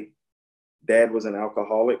say dad was an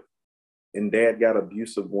alcoholic and dad got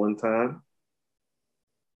abusive one time,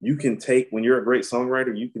 you can take, when you're a great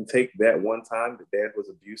songwriter, you can take that one time that dad was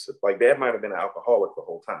abusive. Like dad might have been an alcoholic the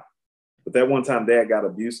whole time, but that one time dad got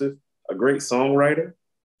abusive. A great songwriter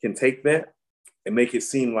can take that and make it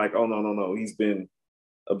seem like, oh, no, no, no, he's been,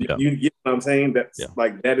 Yeah. you get what I'm saying? That's Yeah.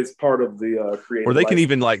 like, that is part of the Or creative they can life.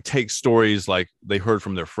 even like take stories like they heard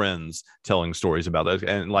from their friends telling stories about it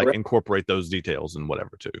and like Correct. incorporate those details and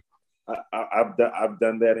whatever too. I've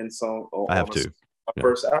done that in song I have on too. my Yeah.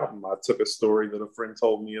 first album. I took a story that a friend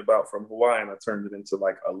told me about from Hawaii and I turned it into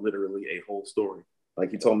like literally a whole story.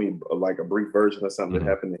 Like he told me like a brief version of something that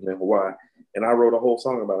happened to him in Hawaii, and I wrote a whole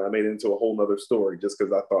song about it. I made it into a whole nother story just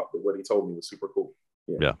because I thought that what he told me was super cool.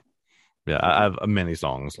 Yeah. Yeah. Yeah. I have many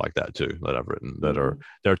songs like that too that I've written that are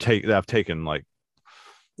that I've taken like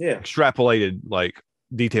Yeah. extrapolated like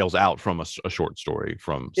details out from a short story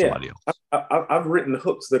from Yeah. somebody else. I've written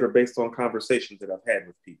hooks that are based on conversations that I've had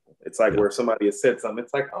with people. It's like Yeah. where somebody has said something.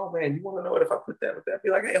 It's like, oh man, you want to know what if I put that with that? Be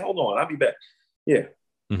like, hey, hold on, I'll be back. Yeah.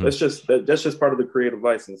 Mm-hmm. That's just part of the creative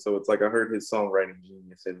license. So it's like I heard his songwriting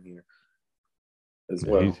genius in here as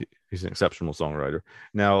well. He's an exceptional songwriter.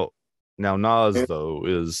 Now Nas though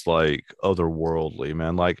is like otherworldly,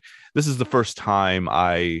 man. Like this is the first time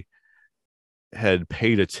I had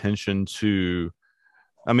paid attention to.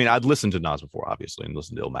 I mean, I'd listened to Nas before, obviously, and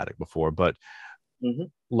listened to Illmatic before, but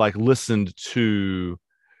like listened to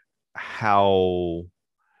how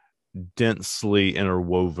densely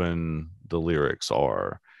interwoven the lyrics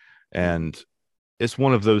are, and it's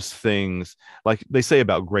one of those things like they say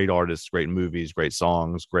about great artists, great movies, great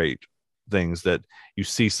songs, great things that you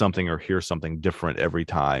see something or hear something different every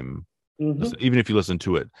time. Even if you listen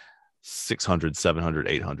to it 600, 700,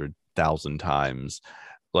 800,000 times,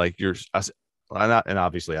 like and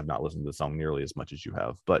obviously I've not listened to the song nearly as much as you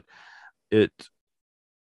have, but it,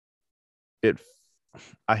 it,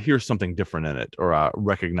 I hear something different in it or I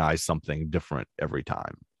recognize something different every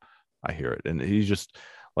time I hear it. And he's just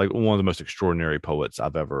like one of the most extraordinary poets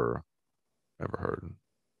I've ever heard.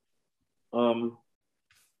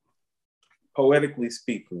 Poetically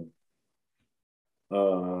speaking,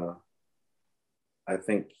 I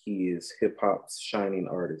think he is hip hop's shining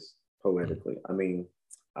artist poetically. I mean,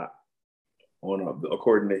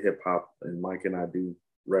 according to hip hop, and Mike and I do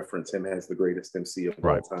reference him as the greatest MC of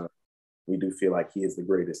all time. We do feel like he is the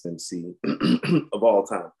greatest MC of all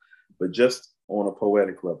time. But just on a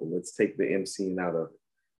poetic level, let's take the MCing out of it.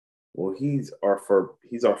 Well, he's our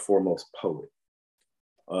foremost poet.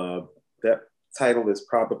 That title is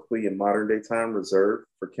probably in modern day time reserved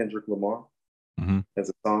for Kendrick Lamar as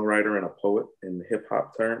a songwriter and a poet in hip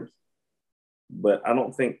hop terms. But I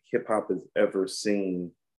don't think hip hop has ever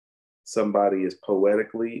seen somebody as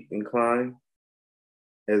poetically inclined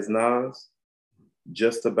as Nas.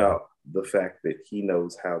 just about the fact that he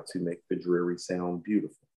knows how to make the dreary sound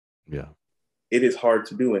beautiful. Yeah. It is hard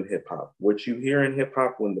to do in hip hop. What you hear in hip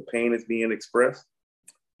hop when the pain is being expressed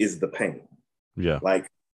is the pain. Yeah. Like,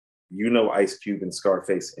 Ice Cube and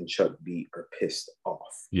Scarface and Chuck D are pissed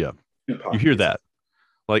off. Yeah. Tupac You hear is that.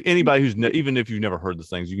 Like anybody who's even if you've never heard the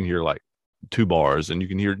things, you can hear like 2 bars and you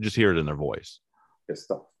can hear it in their voice.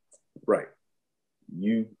 pissed off. Right.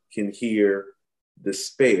 You can hear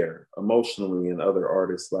despair emotionally in other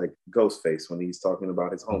artists like Ghostface when he's talking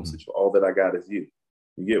about his home situation. All that I got is you.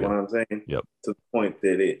 You get what I'm saying? Yep. To the point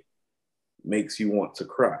that it makes you want to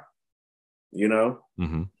cry.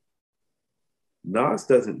 Nas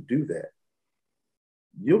doesn't do that.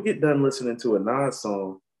 You'll get done listening to a Nas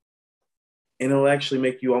song and it'll actually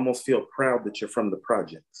make you almost feel proud that you're from the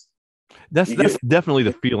projects. That's definitely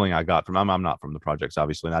the feeling I got from. I'm not from the projects,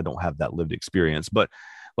 obviously, and I don't have that lived experience, but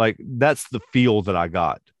like that's the feel that I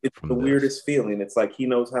got. It's the weirdest feeling. It's like he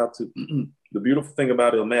knows how to. The beautiful thing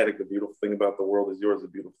about Illmatic, the beautiful thing about The World Is Yours, the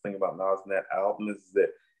beautiful thing about Nas and that album is that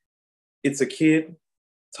it's a kid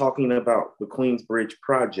talking about the Queensbridge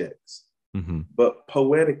projects, but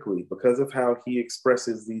poetically, because of how he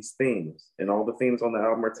expresses these themes, and all the themes on the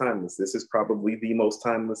album are timeless. This is probably the most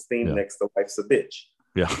timeless theme next to Life's a Bitch.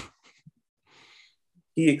 Yeah.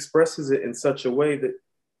 He expresses it in such a way that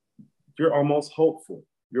you're almost hopeful.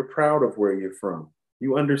 You're proud of where you're from.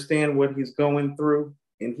 You understand what he's going through,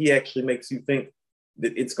 and he actually makes you think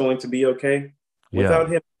that it's going to be okay without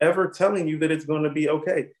him ever telling you that it's going to be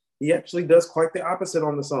okay. He actually does quite the opposite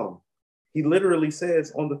on the song. He literally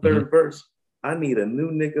says on the third verse, I need a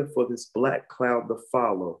new nigga for this black cloud to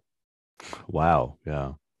follow. Wow.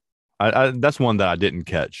 Yeah. I that's one that I didn't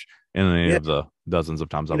catch in any of the dozens of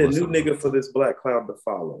times I've listened. A new nigga for this black cloud to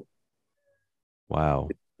follow. Wow.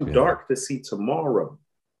 It's too dark to see tomorrow.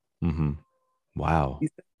 Wow.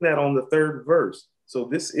 He's saying that on the third verse. So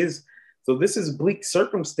this is bleak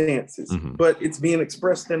circumstances, but it's being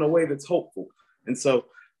expressed in a way that's hopeful. And so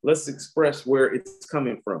let's express where it's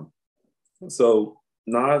coming from. So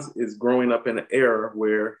Nas is growing up in an era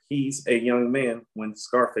where he's a young man when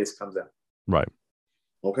Scarface comes out. Right.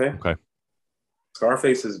 Okay.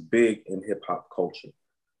 Scarface is big in hip hop culture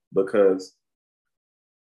because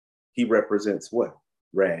he represents what?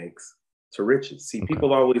 Rags to riches. See,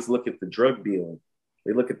 people always look at the drug dealing,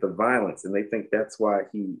 they look at the violence, and they think that's why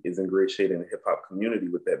he is ingratiated in the hip hop community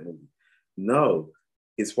with that movie. No,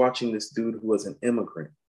 it's watching this dude who was an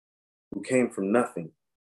immigrant, who came from nothing,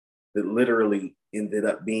 that literally ended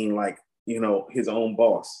up being like, his own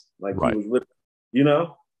boss. Like he was, he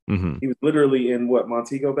was literally in what,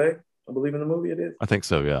 Montego Bay, I believe in the movie it is. I think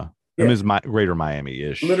so, yeah. It was Greater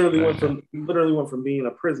Miami-ish. Literally went from being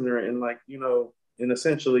a prisoner in like, in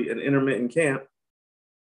essentially an intermittent camp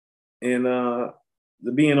and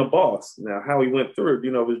being a boss. Now, how he went through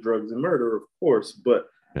it, was drugs and murder, of course, but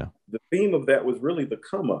the theme of that was really the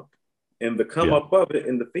come up. And the come up of it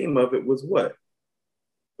and the theme of it was what?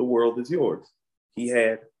 The world is yours. He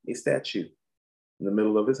had a statue in the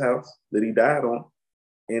middle of his house that he died on,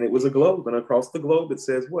 and it was a globe, and across the globe it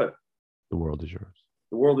says what? The world is yours.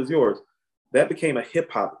 The world is yours. That became a hip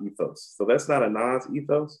hop ethos. So that's not a Nas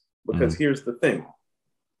ethos, because here's the thing.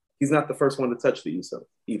 He's not the first one to touch the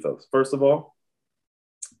ethos. First of all,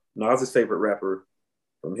 Nas's favorite rapper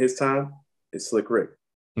from his time is Slick Rick.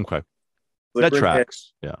 Okay. Slick that Rick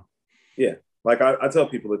tracks. Yeah. Like I tell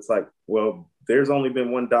people, it's like, well, there's only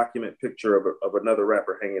been one document picture of another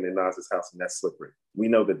rapper hanging in Nas's house, and that's Slick Rick. We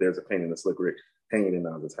know that there's a painting of Slick Rick hanging in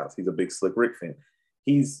Nas's house. He's a big Slick Rick fan.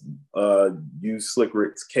 He's used Slick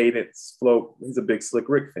Rick's cadence, flow. He's a big Slick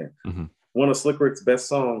Rick fan. One of Slick Rick's best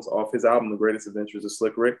songs off his album, The Greatest Adventures of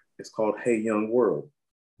Slick Rick, is called Hey Young World.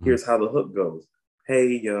 Here's how the hook goes.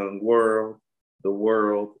 Hey young world, the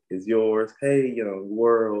world is yours. Hey young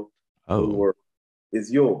world, the world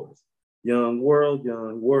is yours. Young world,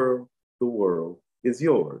 the world is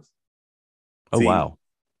yours. See, wow.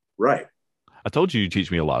 Right. I told you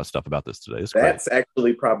teach me a lot of stuff about this today. That's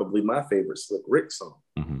actually probably my favorite Slick Rick song.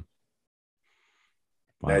 Wow.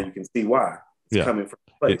 Now you can see why. It's coming from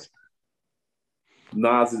the place.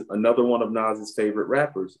 Another one of Nas's favorite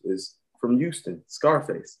rappers is from Houston,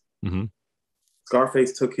 Scarface.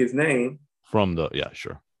 Scarface took his name from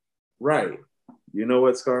Right. You know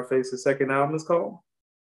what Scarface's second album is called?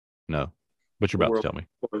 No, but you're about to tell me.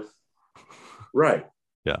 Right.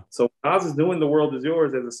 Yeah. So Nas is doing The World Is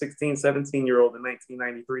Yours as a 16, 17-year-old in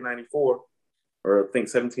 1993, 94, or I think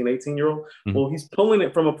 17, 18-year-old. Well, he's pulling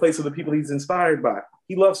it from a place of the people he's inspired by.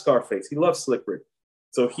 He loves Scarface. He loves Slick Rick.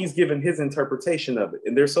 So he's given his interpretation of it.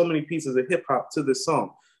 And there's so many pieces of hip hop to this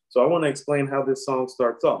song. So I want to explain how this song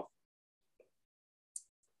starts off.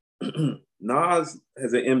 Nas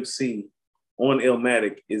has an MC on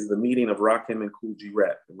Illmatic is the meeting of Rakim and Cool G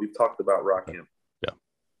Rap. And we've talked about Rakim. Yeah.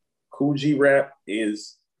 Cool G Rap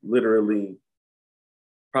is literally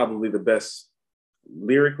probably the best,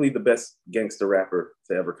 lyrically the best gangster rapper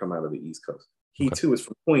to ever come out of the East Coast. He too is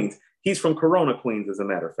from Queens. He's from Corona, Queens, as a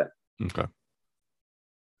matter of fact. Okay.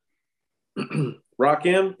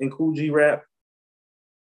 Rakim and Cool G Rap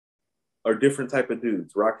are different type of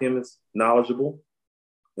dudes. Rakim is knowledgeable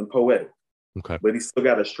and poetic. Okay. But he's still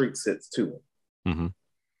got a street sense to him. Mm-hmm.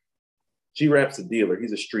 G Rap's a dealer.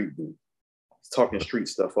 He's a street dude. He's talking street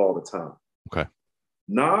stuff all the time. Okay.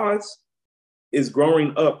 Nas is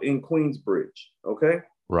growing up in Queensbridge. Okay.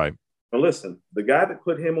 Right. Now listen, the guy that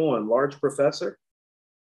put him on Large Professor,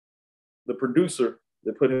 the producer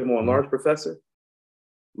that put him on Large Professor,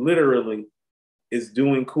 literally is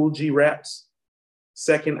doing Cool G Rap's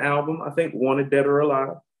second album, I think, Wanted Dead or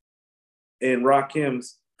Alive, and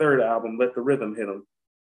Rakim's third album, Let the Rhythm Hit Him,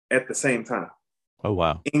 at the same time. Oh,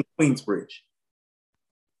 wow. In Queensbridge.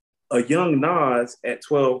 A young Nas at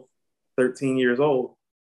 12, 13 years old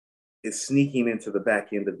is sneaking into the back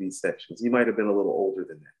end of these sections. He might have been a little older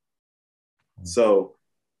than that. So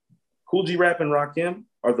Cool G Rap and Rakim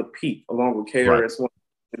are the peak, along with KRS-One,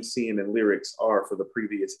 MCing and lyrics are for the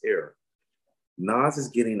previous era. Nas is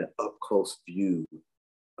getting an up-close view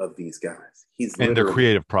of these guys. He's and their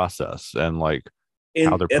creative process and like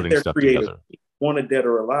how they're putting stuff together. Wanted Dead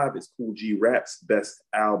or Alive is Cool G Rap's best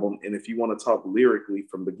album. And if you want to talk lyrically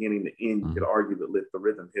from beginning to end, you could argue that Let the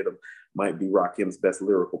Rhythm Hit Him might be Rakim's best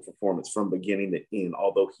lyrical performance from beginning to end,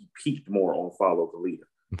 although he peaked more on Follow the Leader.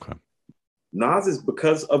 Okay. Nas is,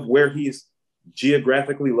 because of where he's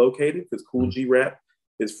geographically located, because Cool G Rap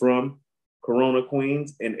is from Corona,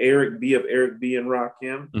 Queens, and Eric B of Eric B and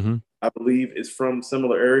Rakim, I believe, is from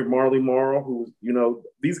similar area. Marley Marl, who, you know,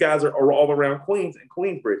 these guys are all around Queens and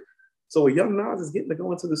Queensbridge. So a young Nas is getting to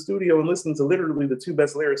go into the studio and listen to literally the two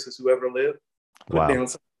best lyricists who ever lived, put down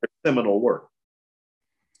some seminal work.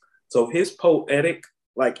 So his poetic,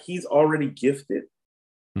 like, he's already gifted,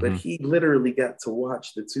 but he literally got to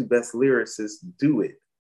watch the two best lyricists do it.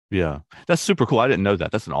 Yeah, that's super cool. I didn't know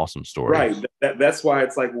that. That's an awesome story. Right. That's why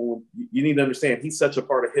it's like, well, you need to understand he's such a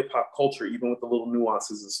part of hip hop culture, even with the little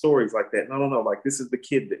nuances and stories like that. No. Like, this is the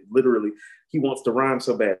kid that literally, he wants to rhyme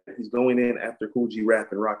so bad. He's going in after Cool G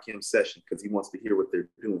Rap and Rakim's session because he wants to hear what they're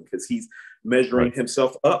doing, because he's measuring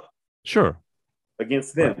himself up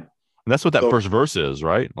against them. And that's what that first verse is,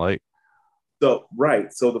 right? Like, so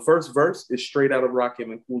the first verse is straight out of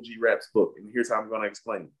Rakim and Cool G Rap's book. And here's how I'm going to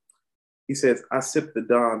explain it. He says, I sip the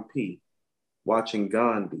Don P, watching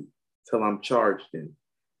Gandhi till I'm charged in.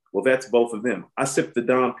 Well, that's both of them. I sip the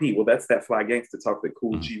Don P. Well, that's that fly gangster talk that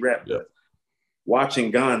Cool G Rap does.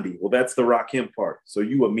 Watching Gandhi. Well, that's the Rakim part. So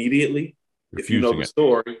you immediately, if you know the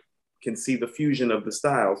story, can see the fusion of the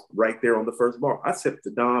styles right there on the first bar. I sip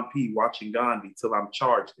the Don P, watching Gandhi till I'm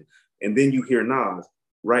charged in. And then you hear Nas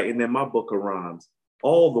writing in my book of rhymes,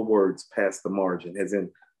 all the words past the margin, as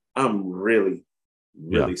in, I'm really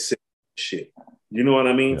sick. Shit, you know what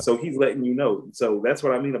I mean? So he's letting you know. So that's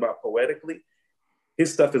what I mean about poetically.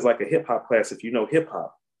 His stuff is like a hip hop class. If you know hip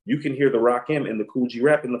hop, you can hear the Rakim and the Cool G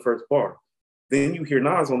Rap in the first bar. Then you hear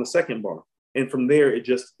Nas on the second bar, and from there it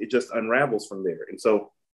just unravels from there. And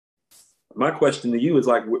so my question to you is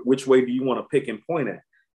like, which way do you want to pick and point at?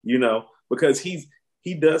 You know, because he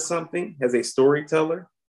does something as a storyteller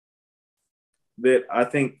that I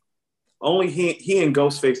think only he and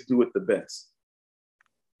Ghostface do it the best.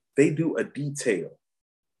 They do a detail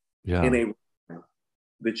in a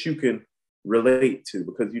that you can relate to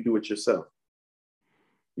because you do it yourself.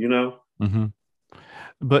 You know?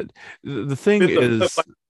 But the thing is,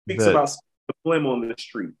 speaks about the flim on the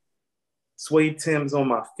street. Suede Timbs on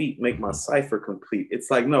my feet make my cipher complete.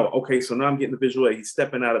 It's like, no, okay, so now I'm getting the visual aid. He's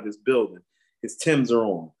stepping out of his building. His Timbs are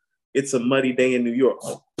on. It's a muddy day in New York.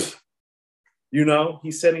 You know,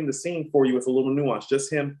 he's setting the scene for you with a little nuance.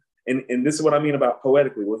 Just him. And this is what I mean about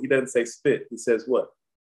poetically. Well, he doesn't say spit. He says what?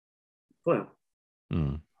 Flim.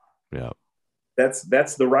 Yeah.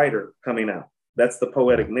 That's the writer coming out. That's the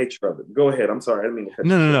poetic nature of it. Go ahead. I'm sorry. I didn't mean to cut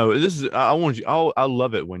you short. No. This is, I want you. I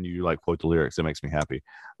love it when you like quote the lyrics. It makes me happy.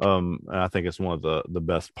 And I think it's one of the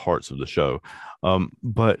best parts of the show.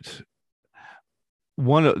 But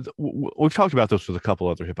we've talked about this with a couple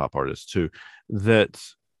other hip hop artists too, that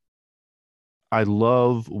I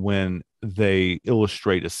love when they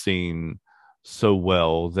illustrate a scene so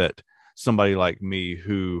well that somebody like me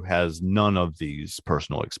who has none of these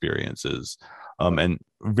personal experiences and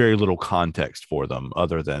very little context for them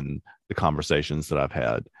other than the conversations that I've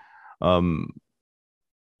had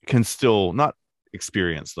can still not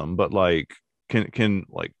experience them, but like can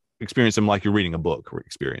like experience him like you're reading a book, or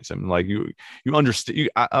experience him like you understand.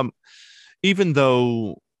 Even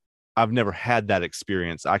though I've never had that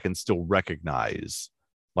experience, I can still recognize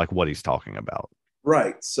like what he's talking about.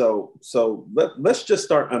 Right. So let's just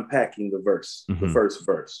start unpacking the verse, the first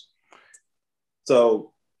verse.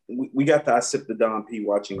 So we got the I sip the Don P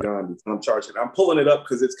watching Gandhi. I'm charging. I'm pulling it up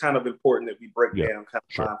because it's kind of important that we break down kind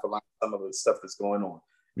of line for line some of the stuff that's going on.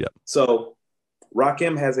 Yeah. So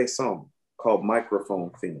Rakim has a song called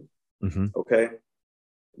Microphone Theme. Okay.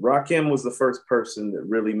 Rakim was the first person that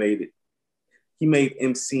really made it. He made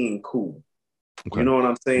MCing cool. Okay. You know what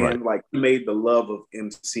I'm saying? Right. Like he made the love of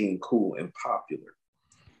MCing cool and popular.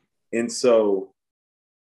 And so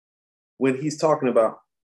when he's talking about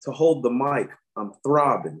to hold the mic, I'm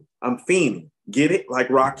throbbing, I'm fiending. Get it? Like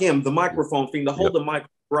Rakim, the microphone fiend, to hold the mic,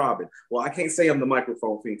 throbbing. Well, I can't say I'm the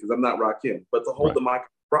microphone fiend because I'm not Rakim, but to hold the mic,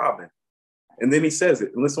 throbbing. And then he says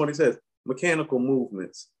it, and listen to what he says: mechanical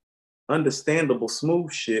movements, understandable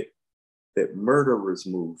smooth shit that murderers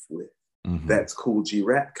move with. That's Cool G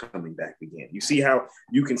Rap coming back again. You see how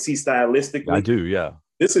you can see stylistically? I do, yeah.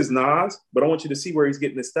 This is Nas, but I want you to see where he's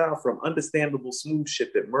getting his style from. Understandable smooth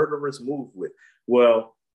shit that murderers move with.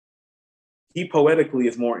 Well, he poetically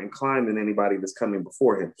is more inclined than anybody that's coming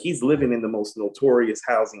before him. He's living in the most notorious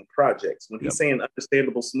housing projects. When he's saying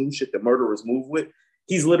understandable smooth shit that murderers move with,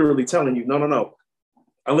 he's literally telling you, no.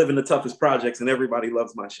 I live in the toughest projects and everybody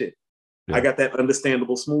loves my shit. Yeah. I got that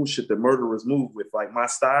understandable smooth shit that murderers move with. Like my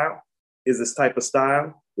style is this type of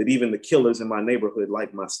style that even the killers in my neighborhood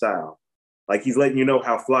like my style. Like he's letting you know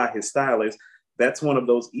how fly his style is. That's one of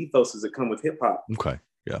those ethoses that come with hip hop. Okay.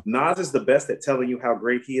 Yeah. Nas is the best at telling you how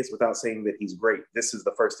great he is without saying that he's great. This is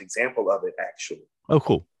the first example of it, actually. Oh,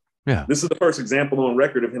 cool. Yeah. This is the first example on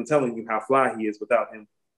record of him telling you how fly he is without him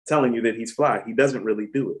telling you that he's fly. He doesn't really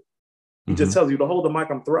do it. He just tells you to hold the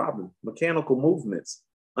mic, I'm throbbing. Mechanical movements,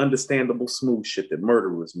 understandable smooth shit that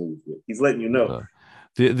murderers move with. He's letting you know.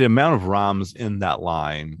 The amount of rhymes in that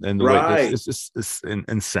line and the way it's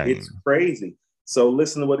insane. It's crazy. So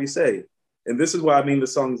listen to what he said. And this is why I mean the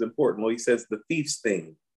song is important. Well, he says the thief's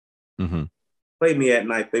thing. Play me at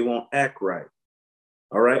night, they won't act right.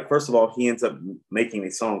 All right. First of all, he ends up making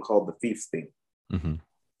a song called The Thief's Thing.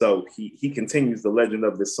 So he continues the legend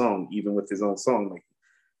of this song, even with his own song making.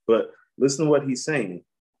 But listen to what he's saying.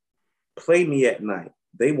 Play me at night,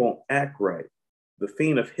 they won't act right. The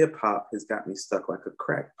fiend of hip hop has got me stuck like a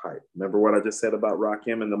crack pipe. Remember what I just said about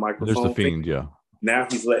Rakim and the microphone? There's the fiend, yeah. Now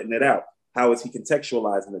he's letting it out. How is he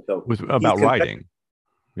contextualizing it though? About writing.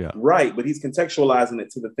 Yeah. Right, but he's contextualizing it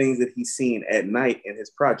to the things that he's seen at night in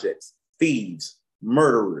his projects. Thieves,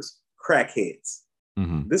 murderers, crackheads.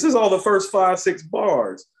 This is all the first 5-6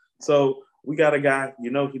 bars. So we got a guy, you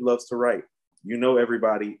know he loves to write. You know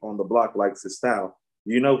everybody on the block likes his style.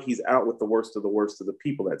 You know he's out with the worst of the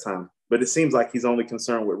people at times. But it seems like he's only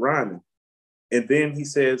concerned with rhyming. And then he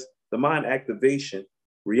says, the mind activation,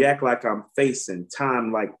 react like I'm facing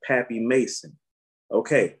time like Pappy Mason.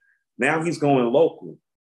 Okay, now he's going local.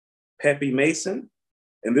 Pappy Mason,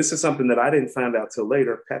 and this is something that I didn't find out till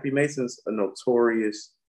later. Pappy Mason's a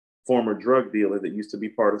notorious former drug dealer that used to be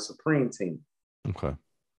part of Supreme Team. Okay.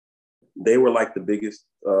 They were like the biggest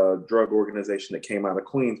drug organization that came out of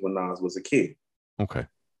Queens when Nas was a kid. Okay.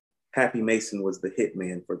 Pappy Mason was the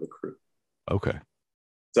hitman for the crew. Okay.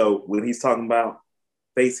 So when he's talking about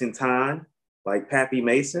facing time like Pappy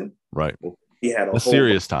Mason, right? Well, he had a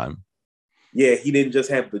serious time. Yeah, he didn't just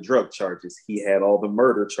have the drug charges; he had all the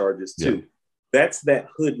murder charges too. Yeah. That's that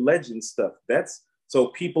hood legend stuff. That's so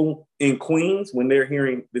people in Queens, when they're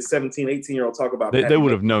hearing this 17, 18-year-old talk about they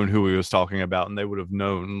would have known who he was talking about, and they would have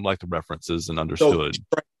known like the references and understood.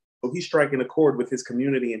 So he's striking a chord with his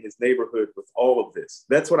community and his neighborhood with all of this.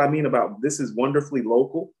 That's what I mean about this is wonderfully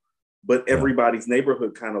local, but everybody's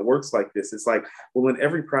neighborhood kind of works like this. It's like, well, in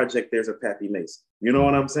every project, there's a Pappy Mason. You know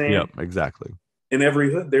what I'm saying? Yeah, exactly. In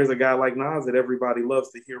every hood, there's a guy like Nas that everybody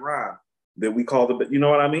loves to hear rhyme that we call the, you know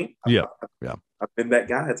what I mean? Yeah. I've been that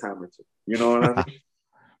guy a time or two. You know what I mean?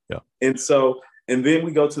 Yeah. And then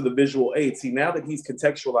we go to the visual aid. See, now that he's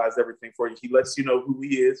contextualized everything for you, he lets you know who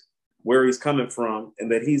he is, where he's coming from,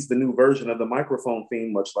 and that he's the new version of the microphone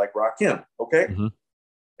theme, much like Rakim. Okay.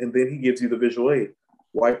 And then he gives you the visual aid.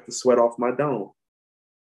 Wipe the sweat off my dome.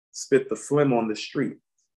 Spit the phlegm on the street.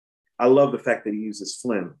 I love the fact that he uses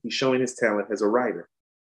phlegm. He's showing his talent as a writer.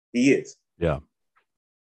 He is. Yeah.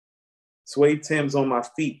 Suede Timbs on my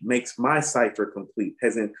feet makes my cipher complete.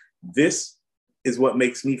 As in, this is what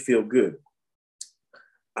makes me feel good.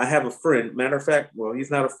 I have a friend. Matter of fact, well, he's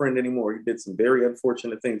not a friend anymore. He did some very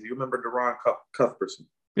unfortunate things. You remember Deron Cuthbertson?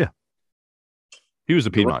 Yeah. He was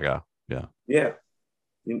a Piedmont guy. Yeah. Yeah.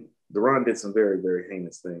 You Deron did some very, very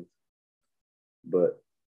heinous things. But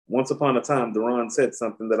once upon a time, Deron said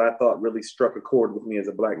something that I thought really struck a chord with me as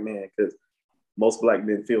a black man, because most black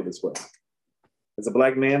men feel this way. As a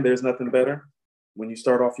black man, there's nothing better when you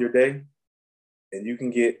start off your day and you can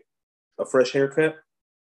get a fresh haircut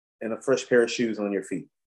and a fresh pair of shoes on your feet.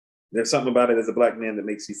 There's something about it as a black man that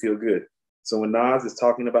makes you feel good. So when Nas is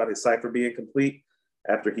talking about his cipher being complete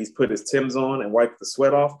after he's put his Timbs on and wiped the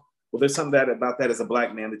sweat off, well, there's something about that as a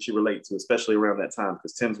black man that you relate to, especially around that time,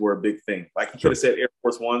 because Timbs were a big thing. Like, he could have said Air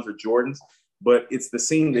Force Ones or Jordans, but it's the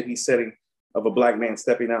scene that he's setting of a black man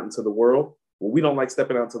stepping out into the world. Well, we don't like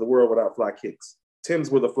stepping out into the world without fly kicks. Timbs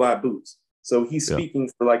were the fly boots. So he's speaking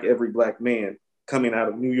for like every black man coming out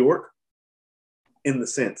of New York, in the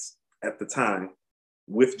sense at the time,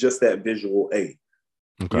 with just that visual aid.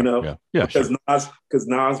 Okay. You know, because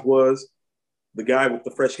Nas was the guy with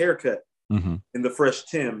the fresh haircut and the fresh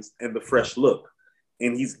Timbs and the fresh look,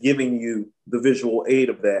 and he's giving you the visual aid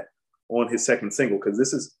of that on his second single, because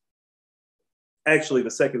this is actually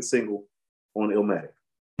the second single on Illmatic.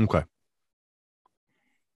 Okay.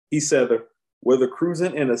 He said, whether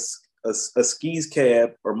cruising in a skis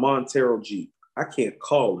cab or Montero Jeep, I can't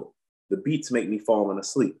call it. The beats make me falling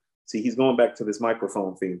asleep. See, he's going back to this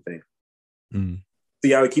microphone theme thing.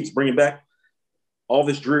 See how he keeps bringing back all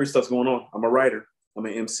this dreary stuff's going on. I'm a writer. I'm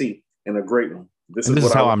an MC, and a great one. This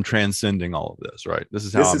is how I'm transcending all of this, right? This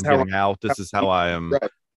is how I'm getting out. This is how I am,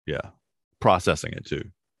 processing it too.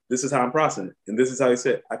 This is how I'm processing it. And this is how he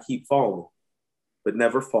said, I keep falling, but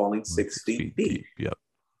never falling 6 feet deep. Yep.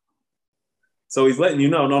 So he's letting you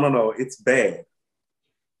know, no, it's bad,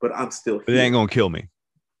 but I'm still here. It ain't going to kill me.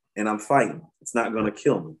 And I'm fighting. It's not going to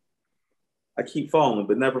kill me. I keep falling,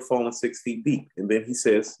 but never falling 6 feet deep. And then he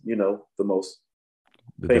says, the most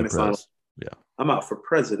famous line. Yeah. I'm out for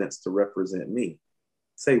presidents to represent me.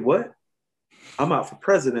 Say what? I'm out for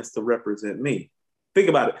presidents to represent me. Think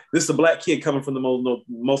about it. This is a black kid coming from the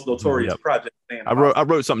most notorious project. I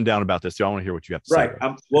wrote something down about this, so I want to hear what you have to say.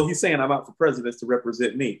 Right. Well, he's saying I'm out for presidents to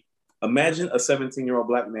represent me. Imagine a 17-year-old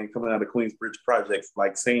black man coming out of Queensbridge Projects,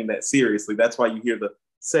 like, saying that seriously. That's why you hear the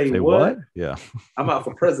say what? Yeah. I'm out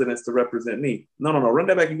for presidents to represent me. No. Run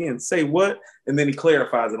that back again. Say what? And then he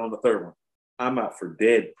clarifies it on the third one. I'm out for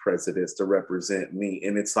dead presidents to represent me.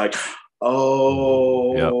 And it's like,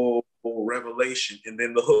 revelation. And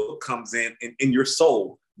then the hook comes in your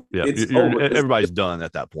soul. Yeah, everybody's done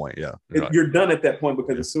at that point. Yeah, you're done at that point,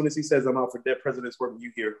 because as soon as he says I'm out for dead presidents,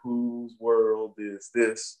 you hear, whose world is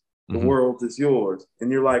this? The world is yours.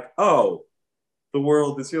 And you're like, oh, the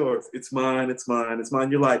world is yours. It's mine. It's mine. It's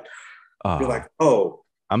mine. You're like, oh,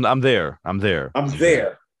 I'm there. I'm there. I'm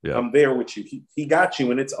there. Yeah. I'm there with you. He got you,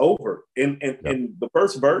 and it's over. And the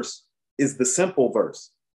first verse is the simple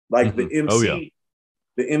verse. Like the MC,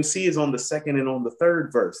 the MC is on the second and on the third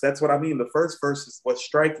verse. That's what I mean. The first verse is what's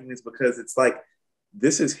striking, is because it's like,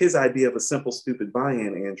 this is his idea of a simple, stupid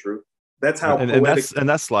buy-in, Andrew. That's how poetic. And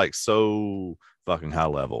that's like so fucking high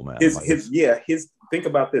level, man. Think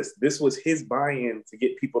about this. This was his buy-in to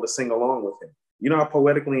get people to sing along with him. You know how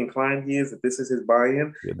poetically inclined he is, that this is his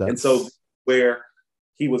buy-in? Yeah, and so where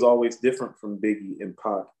he was always different from Biggie and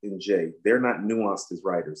Pac and Jay. They're not nuanced as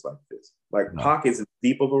writers like this. Like, no. Pac isn't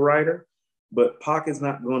deep of a writer, but Pac is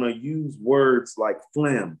not going to use words like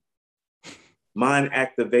phlegm, mind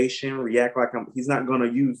activation, react like he's not going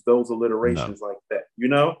to use those alliterations like that,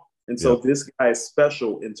 And so this guy is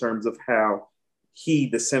special in terms of how he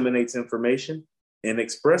disseminates information and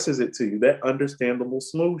expresses it to you. That understandable,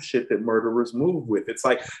 smooth shit that murderers move with. It's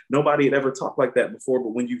like nobody had ever talked like that before,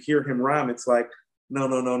 but when you hear him rhyme, it's like, no,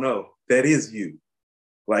 that is you.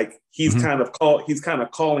 Like, he's kind of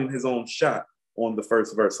calling his own shot on the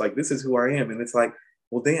first verse. Like, this is who I am. And it's like,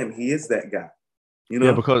 well, damn, he is that guy.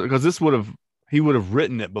 Yeah, because he would have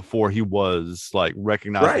written it before he was like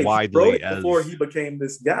recognized widely. He wrote it before he became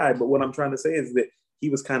this guy. But what I'm trying to say is that he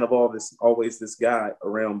was kind of always this guy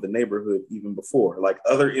around the neighborhood even before. Like,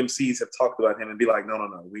 other MCs have talked about him and be like,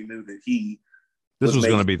 no, we knew that this was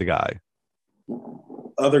going to be the guy.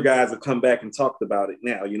 Other guys have come back and talked about it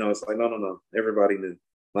now. It's like, no, everybody knew.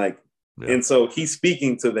 Like, and so he's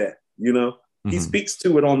speaking to that, He speaks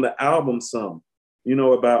to it on the album some,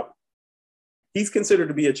 about he's considered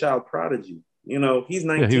to be a child prodigy. He's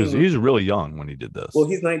 19. Yeah, he was really young when he did this. Well,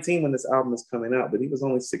 he's 19 when this album is coming out, but he was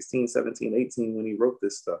only 16, 17, 18 when he wrote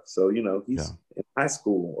this stuff. So, he's in high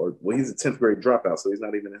school, he's a 10th grade dropout, so he's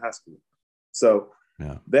not even in high school. So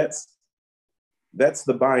that's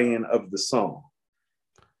the buy-in of the song.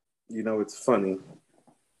 It's funny.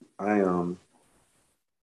 I don't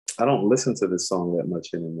listen to this song that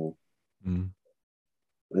much anymore.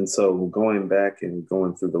 And so going back and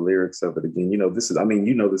going through the lyrics of it again, this is,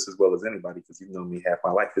 this as well as anybody, because you've known me half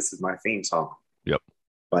my life. This is my theme song. Yep.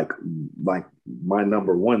 Like, like my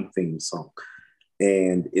number one theme song.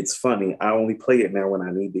 And it's funny, I only play it now when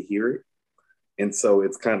I need to hear it. And so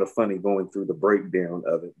it's kind of funny going through the breakdown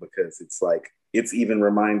of it, because it's like, it's even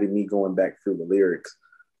reminding me going back through the lyrics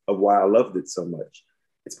of why I loved it so much.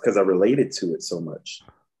 It's because I related to it so much.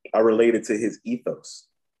 I related to his ethos.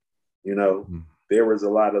 There was a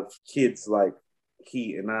lot of kids like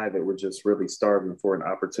he and I that were just really starving for an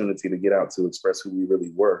opportunity to get out to express who we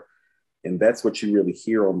really were. And that's what you really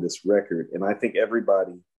hear on this record. And I think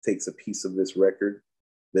everybody takes a piece of this record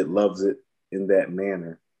that loves it in that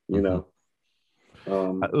manner, you know.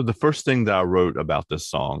 The first thing that I wrote about this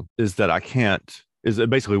song is that is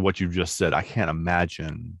basically what you just said. I can't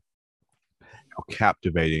imagine how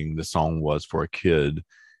captivating the song was for a kid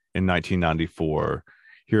in 1994,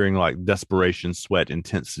 hearing like desperation, sweat,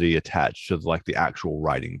 intensity attached to like the actual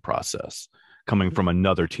writing process coming from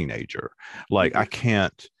another teenager. Like I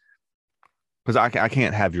can't, because I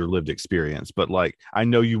can't have your lived experience, but like I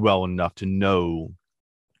know you well enough to know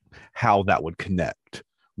how that would connect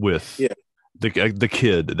with the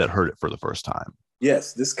kid that heard it for the first time.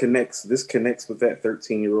 Yes, this connects with that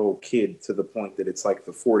 13-year-old kid to the point that it's like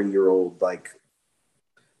the 40-year-old, like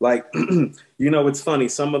it's funny,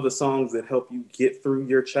 some of the songs that help you get through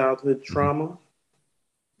your childhood trauma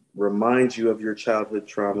remind you of your childhood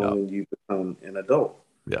trauma when you become an adult.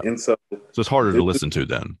 And so it's harder to listen to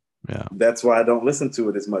then. Yeah. That's why I don't listen to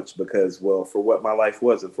it as much, because, well, for what my life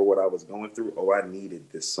was and for what I was going through, I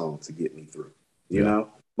needed this song to get me through, you know?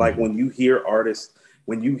 Like when you hear artists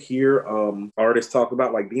talk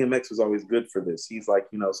about, like, DMX was always good for this. He's like,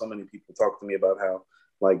 so many people talk to me about how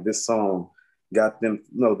like this song got them.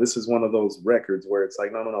 No, this is one of those records where it's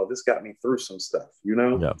like, no, this got me through some stuff,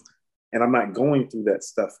 Yeah. And I'm not going through that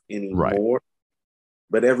stuff anymore. Right.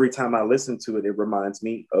 But every time I listen to it, it reminds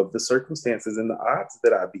me of the circumstances and the odds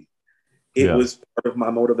that I beat. It was part of my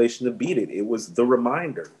motivation to beat it. It was the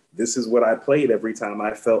reminder. This is what I played every time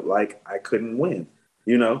I felt like I couldn't win.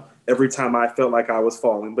 Every time I felt like I was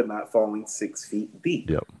falling, but not falling 6 feet deep.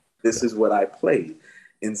 This is what I played.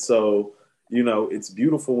 And so, it's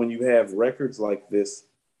beautiful when you have records like this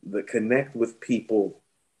that connect with people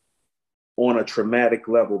on a traumatic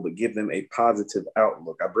level, but give them a positive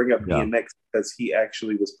outlook. I bring up DMX because he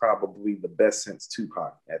actually was probably the best since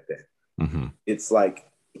Tupac at that. It's like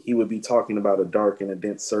he would be talking about a dark and a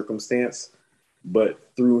dense circumstance, but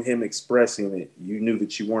through him expressing it, you knew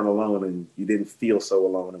that you weren't alone and you didn't feel so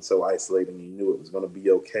alone and so isolated, and you knew it was going to be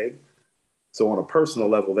okay. So on a personal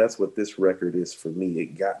level, that's what this record is for me.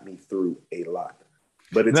 It got me through a lot.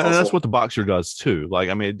 But that's what the BOXER does too. Like,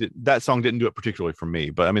 I mean, that song didn't do it particularly for me,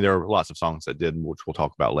 but I mean, there are lots of songs that did, which we'll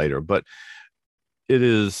talk about later. But it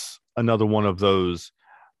is another one of those.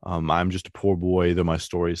 I'm just a poor boy, though my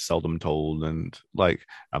story is seldom told, and like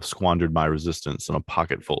I've squandered my resistance in a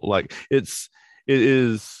pocket full. Like it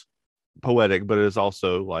is poetic, but it is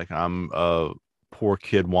also like I'm a poor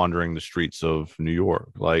kid wandering the streets of New York.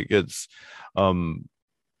 Like it's, and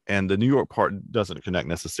the New York part doesn't connect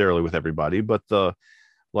necessarily with everybody, but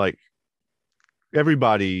like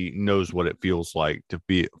everybody knows what it feels like to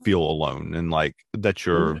feel alone, and like that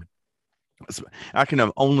you're. I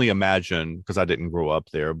can only imagine, because I didn't grow up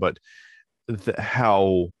there, but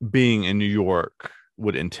how being in New York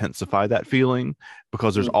would intensify that feeling,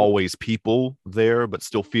 because there's always people there, but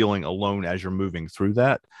still feeling alone as you're moving through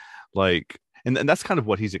that. Like, and that's kind of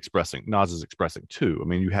what he's expressing. Nas is expressing too. I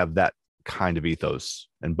mean, you have that kind of ethos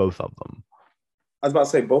in both of them. I was about to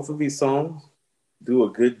say, both of these songs do a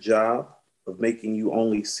good job of making you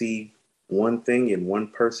only see one thing in one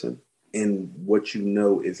person in what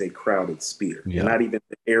is a crowded sphere. And not even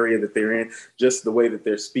the area that they're in, just the way that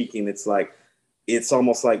they're speaking. It's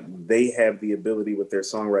almost like they have the ability with their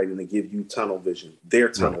songwriting to give you tunnel vision, their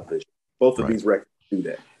tunnel vision. Both of these records do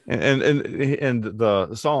that. And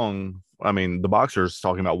the song, I mean, the BOXER is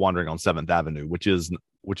talking about wandering on 7th Avenue, which is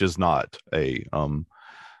not a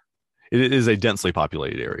it is a densely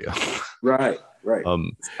populated area. Right.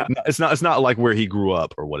 It's not like where he grew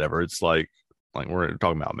up or whatever. It's like we're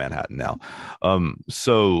talking about Manhattan now.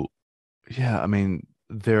 So yeah, I mean,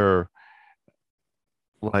 they're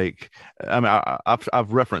like, I mean,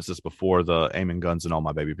 I've referenced this before, the aiming guns and all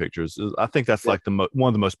my baby pictures. I think that's like one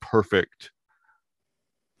of the most perfect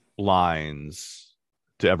lines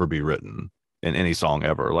to ever be written in any song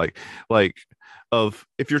ever. Like of,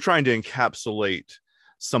 if you're trying to encapsulate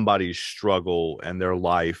somebody's struggle and their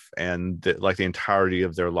life and like the entirety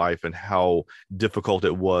of their life and how difficult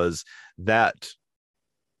it was, that's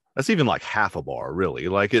even like half a bar, really.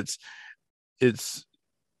 Like it's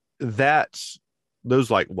that those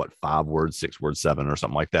like what 5 words, 6 words, 7 or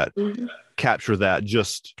something like that capture that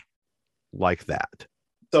just like that.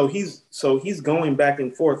 So he's going back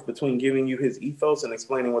and forth between giving you his ethos and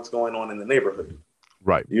explaining what's going on in the neighborhood.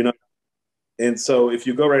 Right. You know? And so if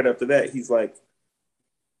you go right after that, he's like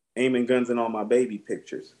aiming guns in all my baby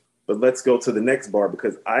pictures. But let's go to the next bar,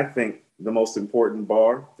 because I think the most important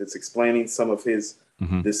bar that's explaining some of his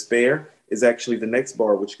despair is actually the next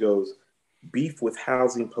bar, which goes, beef with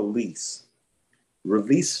housing police.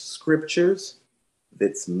 Release scriptures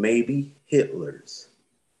that's maybe Hitler's.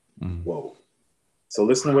 Whoa. So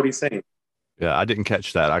listen to what he's saying. Yeah, I didn't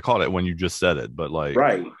catch that. I caught it when you just said it, but like...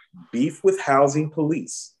 Right. Beef with housing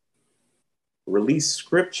police. Release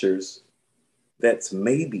scriptures that's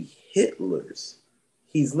maybe Hitler's.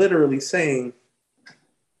 He's literally saying,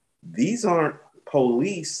 these aren't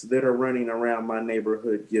police that are running around my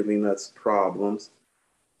neighborhood giving us problems.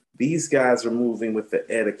 These guys are moving with the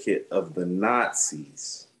etiquette of the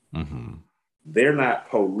Nazis. They're not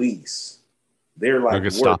police. They're like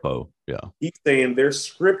Gestapo. Yeah. He's saying their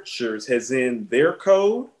scriptures, as in their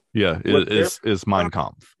code. Yeah, is Mein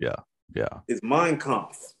Kampf. Yeah. Yeah. Is Mein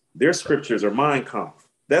Kampf. Their scriptures are Mein Kampf.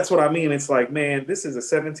 That's what I mean. It's like, man, this is a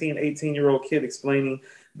 17, 18-year-old kid explaining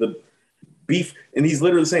the beef. And he's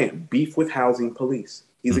literally saying beef with housing police.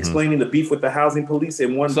 He's explaining the beef with the housing police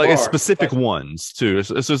in one bar. Like specific ones too.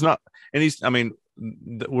 It's not, and he's, I mean,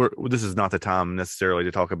 this is not the time necessarily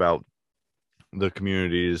to talk about the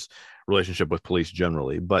community's relationship with police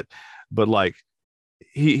generally, but like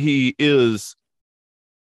he is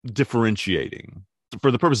differentiating.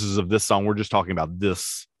 For the purposes of this song, we're just talking about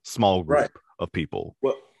this small group of people.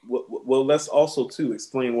 Well, let's also too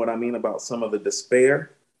explain what I mean about some of the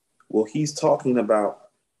despair. Well, he's talking about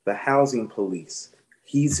the housing police.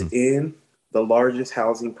 He's in the largest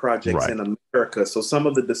housing projects in America. So some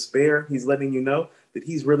of the despair, he's letting you know that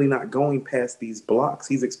he's really not going past these blocks.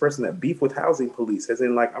 He's expressing that beef with housing police, as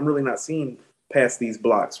in like, I'm really not seeing past these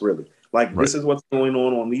blocks, really. Like, this is what's going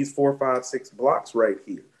on these 4, 5, 6 blocks right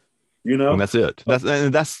here. You know? And that's it.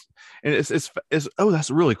 That's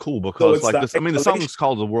really cool, because so like this, I mean, the song's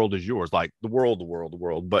called "The World Is Yours," like the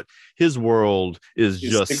world, but his world is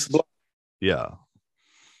just 6 blocks. Yeah.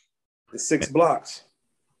 It's 6 blocks.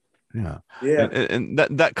 Yeah. Yeah. And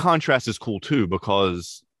that contrast is cool too,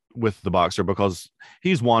 because with the BOXER, because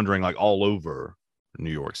he's wandering like all over New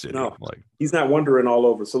York City. No, like he's not wandering all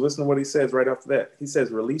over. So listen to what he says right after that. He says,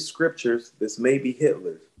 release scriptures. This may be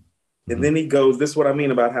Hitler's. And then he goes, this is what I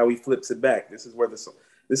mean about how he flips it back. This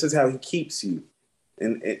is how he keeps you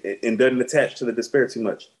and doesn't attach to the despair too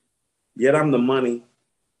much. Yet I'm the money.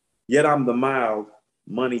 Yet I'm the mild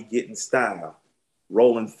money getting style,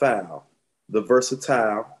 rolling foul, the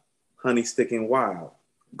versatile, honey sticking wild,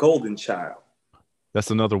 golden child. That's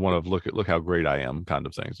another one of look how great I am kind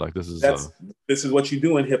of things. Like this is what you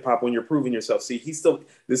do in hip hop when you're proving yourself. See,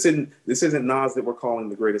 this isn't Nas that we're calling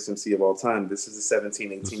the greatest MC of all time. This is a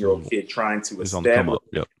 17, 18-year-old kid trying to establish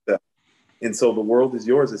himself. And so The World Is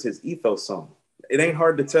Yours is his ethos song. It ain't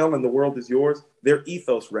hard to tell in The World Is Yours. They're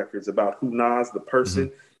ethos records about who Nas, the person,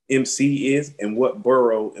 MC is, and what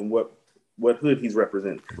borough and what hood he's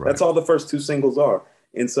representing. Right. That's all the first 2 singles are.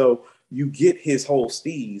 And so you get his whole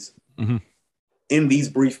steez in these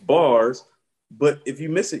brief bars, but if you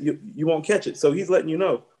miss it, you won't catch it. So he's letting you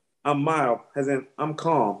know, I'm mild, as in I'm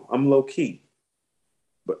calm, I'm low key,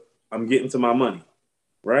 but I'm getting to my money,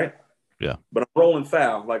 right? Yeah. But I'm rolling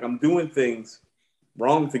foul, like I'm doing things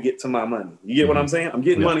wrong to get to my money. You get what I'm saying? I'm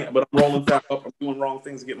getting money, but I'm rolling foul up. I'm doing wrong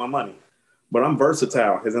things to get my money. But I'm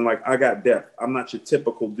versatile, as in like I got depth. I'm not your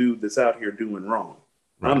typical dude that's out here doing wrong.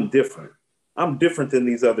 Right. I'm different. I'm different than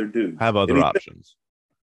these other dudes. Have other options.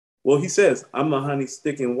 Well, he says, I'm the honey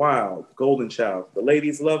sticking wild, golden child. The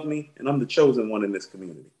ladies love me, and I'm the chosen one in this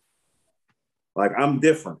community. Like, I'm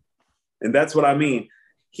different. And that's what I mean.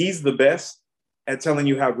 He's the best at telling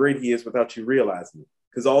you how great he is without you realizing it.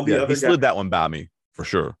 Because all the other guys... He slid that one by me, for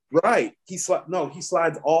sure. Right. He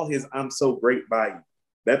slides all his I'm so great by you.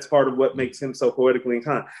 That's part of what makes him so poetically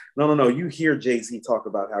inclined. No. You hear Jay-Z talk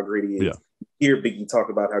about how great he is. Yeah. You hear Biggie talk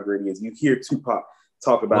about how great he is. You hear Tupac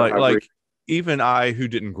talk about how great even I, who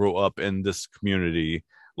didn't grow up in this community,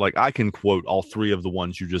 like I can quote all 3 of the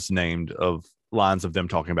ones you just named of lines of them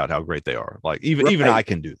talking about how great they are. Like even I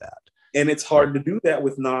can do that. And it's hard to do that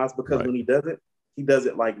with Nas, because when he does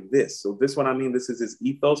it like this. So this one, I mean, this is his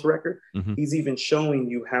ethos record. He's even showing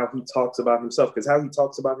you how he talks about himself, because how he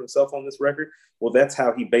talks about himself on this record, well, that's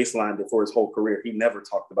how he baselined it for his whole career. He never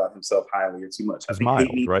talked about himself highly or too much. It's mild,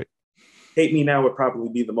 right? Hate Me Now would probably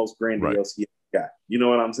be the most grandiose he got. You know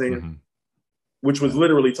what I'm saying? Which was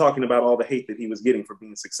literally talking about all the hate that he was getting for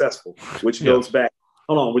being successful, which goes back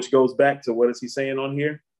hold on, which goes back to what is he saying on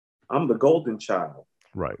here? I'm the golden child.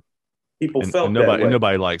 Right. People And, felt and that nobody way. and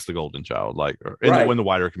nobody likes the golden child, like Right. in the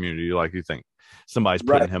wider community. Like, you think somebody's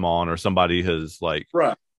putting Right. him on, or somebody has like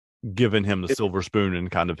Right. given him the It, silver spoon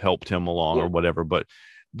and kind of helped him along or well, whatever. But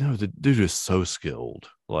no, the dude is so skilled.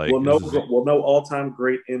 Like, well, no, well, no all-time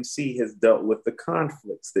great MC has dealt with the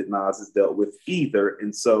conflicts that Nas has dealt with either,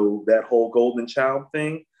 and so that whole golden child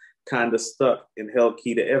thing kind of stuck and held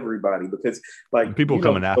key to everybody because, like, people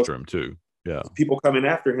coming after him too. Yeah, people coming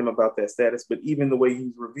after him about that status, but even the way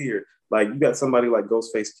he's revered, like you got somebody like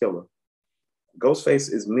Ghostface Killer.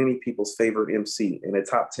 Ghostface is many people's favorite MC and a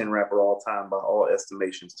top 10 rapper all time by all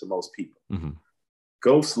estimations to most people. mm-hmm.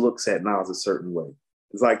 Ghost looks at Nas a certain way.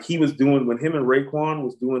 It's like he was doing when him and Raekwon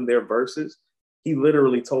was doing their verses. He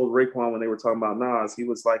literally told Raekwon when they were talking about Nas, he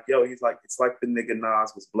was like, yo, he's like, it's like the nigga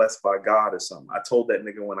Nas was blessed by God or something. I told that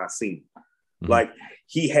nigga when I seen him. Mm-hmm. Like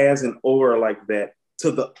he has an aura like that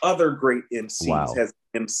to the other great MCs. Wow. Has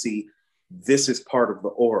MC. This is part of the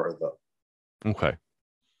aura though. Okay.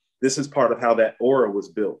 This is part of how that aura was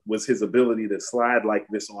built, was his ability to slide like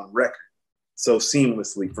this on record so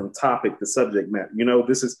seamlessly from topic to subject matter. You know,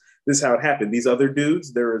 this is how it happened. These other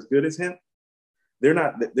dudes, they're as good as him. They're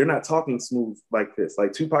not talking smooth like this.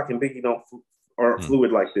 Like Tupac and Biggie aren't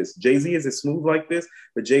fluid like this. Jay-Z isn't smooth like this,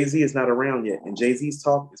 but Jay-Z is not around yet. And Jay-Z's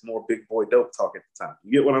talk is more Big Boy Dope talk at the time.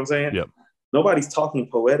 You get what I'm saying? Yep. Nobody's talking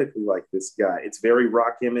poetically like this guy. It's very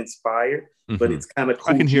Rakim inspired, but it's kind of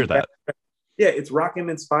cool. I can hear that. Yeah, it's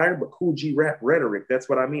Rakim inspired, but cool G rap rhetoric. That's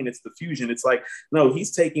what I mean. It's the fusion. It's like, no,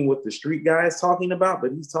 he's taking what the street guy is talking about,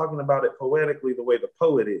 but he's talking about it poetically the way the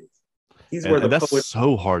poet is. He's where that's poet,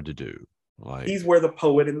 so hard to do. Like, he's where the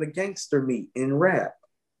poet and the gangster meet in rap.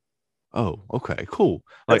 Oh, okay, cool.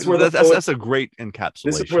 Like that's a great encapsulation.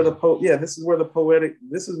 This is where this is where the poetic,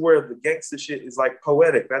 this is where the gangster shit is like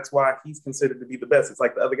poetic. That's why he's considered to be the best. It's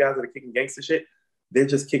like the other guys that are kicking gangster shit, they're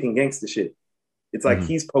just kicking gangster shit. It's like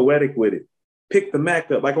he's poetic with it. Pick the Mac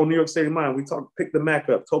up, like on New York State of Mind. We talk, pick the Mac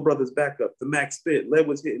up, Toe Brothers back up, the Mac spit, Lead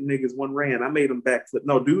was hitting niggas, one ran. I made them backflip.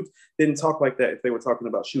 No, dudes didn't talk like that if they were talking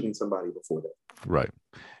about shooting somebody before that. Right.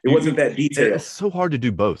 It wasn't that detailed. It's so hard to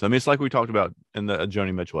do both. I mean, it's like we talked about in the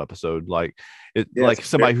Joni Mitchell episode, like like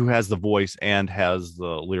somebody who has the voice and has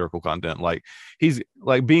the lyrical content. Like he's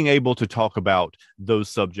like being able to talk about those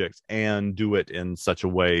subjects and do it in such a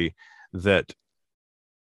way that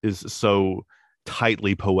is so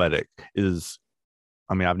tightly poetic is,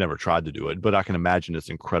 I mean, I've never tried to do it, but I can imagine it's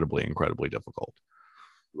incredibly, incredibly difficult.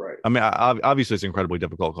 Right. I mean, obviously it's incredibly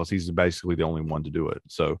difficult because he's basically the only one to do it.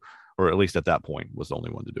 So, or at least at that point was the only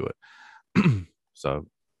one to do it. So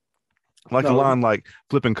like a line like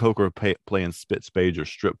flipping coke or playing spit spades or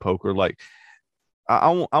strip poker. Like I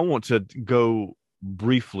want to go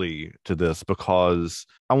briefly to this because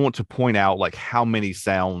I want to point out like how many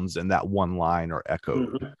sounds in that one line are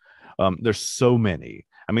echoed. There's so many.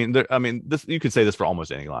 I mean, this, you could say this for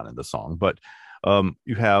almost any line in the song, but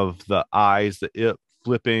you have the eyes, the it,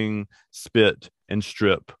 flipping, spit, and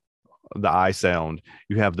strip, the I sound.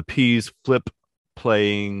 You have the P's, flip,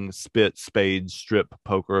 playing, spit, spades, strip,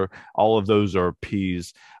 poker. All of those are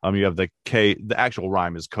P's. You have the K. The actual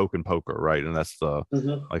rhyme is coke and poker, right? And that's the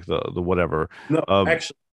like the whatever. No,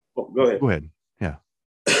 actually, go ahead. Go ahead. Yeah.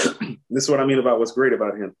 This is what I mean about what's great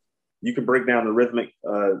about him. You can break down the rhythmic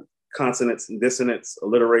consonants and dissonance,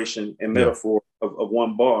 alliteration, and metaphor of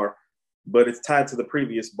one bar, but it's tied to the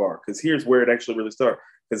previous bar. Because here's where it actually really starts.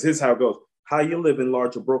 Because here's how it goes. How you living,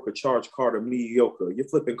 larger broker, charge card, or mediocre? You're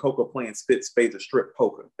flipping coca, playing spit, spades, or strip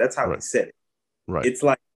poker. That's how he said it. Right. It's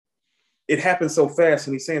like, it happens so fast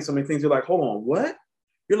and he's saying so many things. You're like, hold on, what?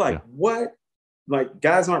 You're like, what? Like,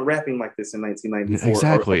 guys aren't rapping like this in 1994.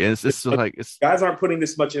 Exactly. And guys aren't putting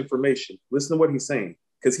this much information. Listen to what he's saying.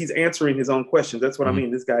 Because he's answering his own questions. That's what I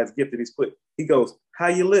mean. This guy is gifted. He goes, how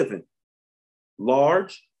you living?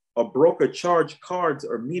 Large, a broker, charge cards,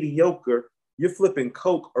 or mediocre? You're flipping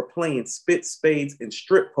coke or playing spit, spades, and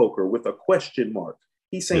strip poker with a question mark.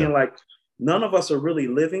 He's saying like, none of us are really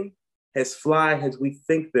living as fly as we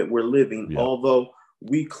think that we're living, although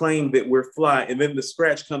we claim that we're fly. And then the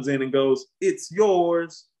scratch comes in and goes, it's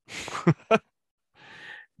yours.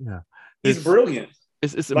 He's brilliant.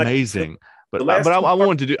 It's like, amazing. But I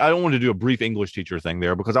wanted to do a brief English teacher thing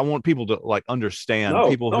there because I want people to like understand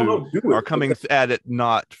who are coming at it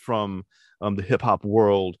not from the hip hop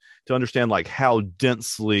world to understand like how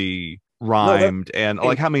densely rhymed and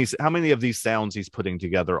like how many of these sounds he's putting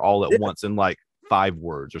together all at once in like 5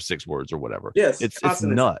 words or 6 words or whatever. Yes, it's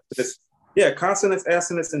nuts. Consonants,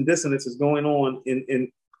 assonance, and dissonance is going on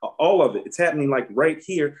in all of it. It's happening like right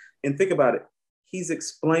here. And think about it. He's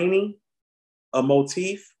explaining a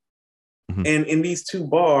motif Mm-hmm. And in these two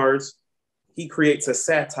bars, he creates a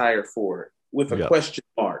satire for it with a Yep. question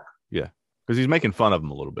mark. Yeah. Because he's making fun of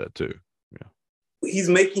them a little bit too. Yeah. He's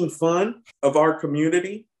making fun of our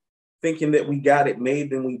community, thinking that we got it made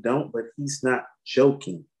than we don't, but he's not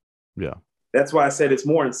joking. Yeah. That's why I said it's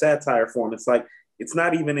more in satire form. It's like, it's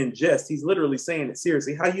not even in jest. He's literally saying it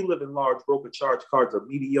seriously. How you living large, broken charge cards are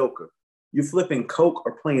mediocre. You flipping coke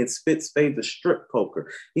or playing spit spades or strip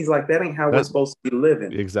poker. He's like, that ain't how we're supposed to be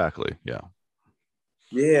living. Exactly. Yeah.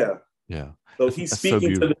 Yeah. Yeah. So that's, he's that's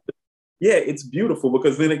speaking so to the, yeah, it's beautiful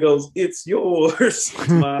because then it goes, it's yours. It's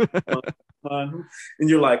mine, mine. And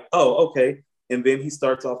you're like, oh, okay. And then he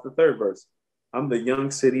starts off the third verse. I'm the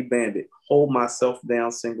young city bandit. Hold myself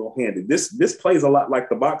down single-handed. This plays a lot like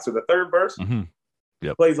the Boxer. The third verse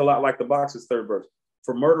plays a lot like the Boxer's third verse.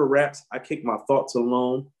 For murder raps, I kick my thoughts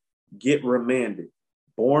alone, get remanded.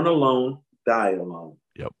 Born alone, die alone.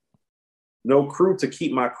 Yep. No crew to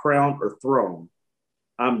keep my crown or throne.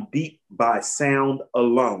 I'm deep by sound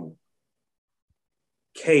alone.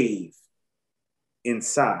 Cave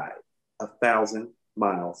inside 1,000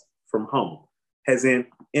 miles from home. As in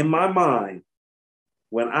my mind,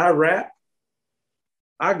 when I rap,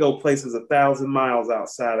 I go places 1,000 miles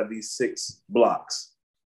outside of these 6 blocks.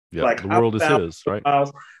 Yeah, like the world is his, right?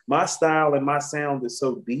 Miles. My style and my sound is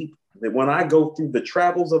so deep that when I go through the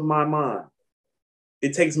travels of my mind,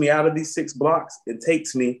 it takes me out of these 6 blocks. It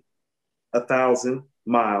takes me 1,000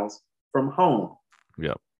 miles from home.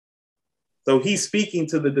 Yep. So he's speaking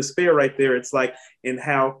to the despair right there. It's like in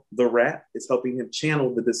how the rap is helping him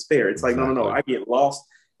channel the despair. It's like, no, I get lost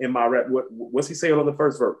in my rap. What's he saying on the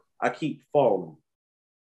first verse? I keep falling,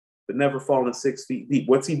 but never falling 6 feet deep.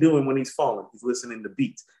 What's he doing when he's falling? He's listening to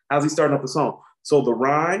beats. How's he starting up the song? So the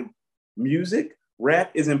rhyme, music, rap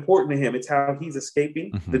is important to him. It's how he's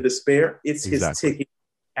escaping the despair. It's his ticket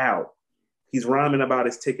out. He's rhyming about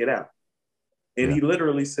his ticket out. And he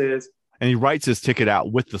literally says, and he writes his ticket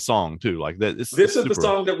out with the song too. Like that. This is the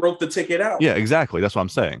song that wrote the ticket out. Yeah, exactly. That's what I'm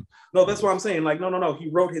saying. No, that's what I'm saying. Like, no. He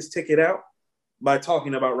wrote his ticket out by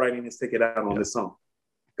talking about writing his ticket out on this song.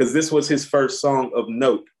 Because this was his first song of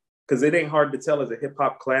note. Because It Ain't Hard to Tell is a hip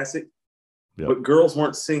hop classic. Yep. But girls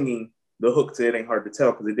weren't singing the hook to It Ain't Hard to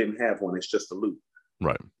Tell because it didn't have one. It's just a loop.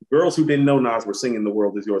 Right. Girls who didn't know Nas were singing The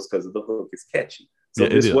World Is Yours because the hook is catchy. So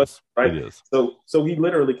this was right. It is. So he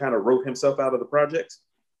literally kind of wrote himself out of the projects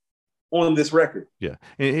on this record. Yeah.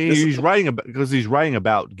 And he's writing about, because he's writing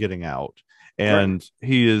about getting out. And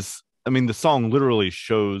he is, I mean, the song literally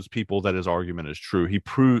shows people that his argument is true. He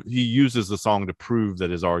uses the song to prove that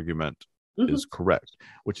his argument is correct,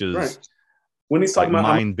 which is when he's talking about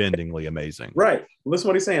mind-bendingly amazing. Right. Listen to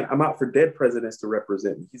what he's saying. I'm out for dead presidents to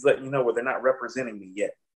represent me. He's letting you know where they're not representing me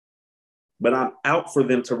yet. But I'm out for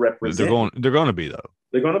them to represent. They're going to be, though.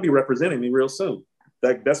 They're going to be representing me real soon.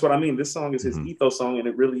 That's what I mean. This song is his ethos song, and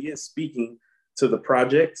it really is speaking to the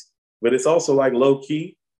project. But it's also like low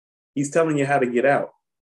key. He's telling you how to get out.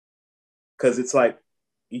 Because it's like,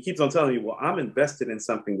 he keeps on telling you, well, I'm invested in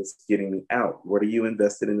something that's getting me out. What are you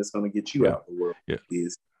invested in that's going to get you out? The world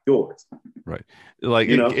is yours. Right. Like,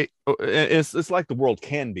 it's like the world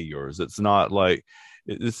can be yours. It's not like,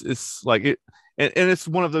 it's like it. And it's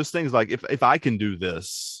one of those things like if I can do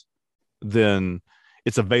this, then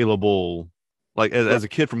it's available. Like as a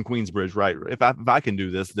kid from Queensbridge, right? If I can do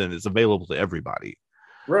this, then it's available to everybody.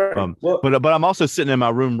 Right. But I'm also sitting in my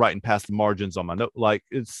room writing past the margins on my note. Like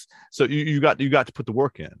it's so you got to put the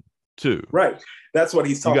work in too. Right. That's what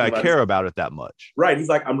he's talking about. You got to care about it that much. Right. He's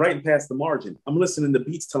like, I'm writing past the margin. I'm listening to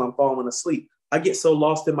beats till I'm falling asleep. I get so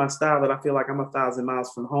lost in my style that I feel like I'm 1,000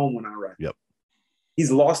 miles from home when I write. Yep. He's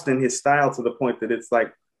lost in his style to the point that it's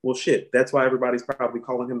like, well, shit. That's why everybody's probably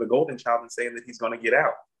calling him the golden child and saying that he's going to get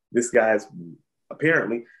out. This guy's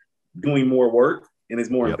apparently doing more work and is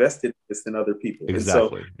more invested in this than other people.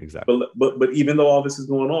 Exactly. But even though all this is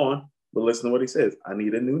going on, but listen to what he says. I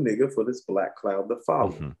need a new nigga for this black cloud to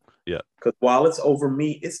follow. Yeah. Because while it's over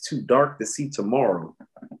me, it's too dark to see tomorrow.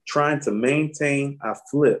 Trying to maintain, I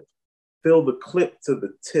flip. Fill the clip to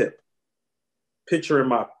the tip. Picturing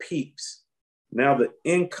my peeps. Now the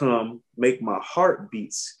income make my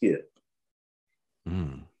heartbeat skip.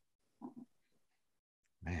 Man.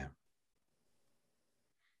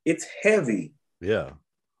 It's heavy. Yeah.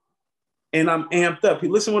 And I'm amped up.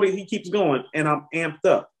 Listen what he keeps going. And I'm amped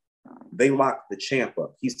up. They locked the champ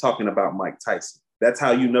up. He's talking about Mike Tyson. That's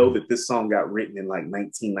how you know that this song got written in like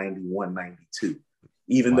 1991, 92.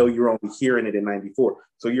 Even though you're only hearing it in 94.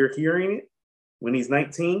 So you're hearing it when he's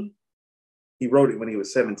 19. He wrote it when he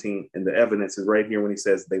was 17. And the evidence is right here when he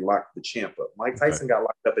says they locked the champ up. Mike Tyson got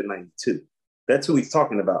locked up in 92. That's who he's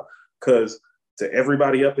talking about. Because to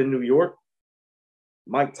everybody up in New York,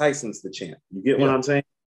 Mike Tyson's the champ. You get what Yeah. I'm saying?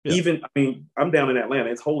 Yeah. Even, I mean, I'm down in Atlanta.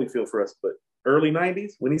 It's Holyfield for us, but early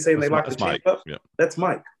 90s, when he's saying they locked the champ up, that's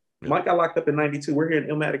Mike. Yeah. Mike got locked up in 92. We're here in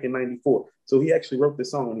Illmatic in 94. So he actually wrote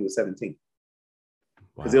this song when he was 17.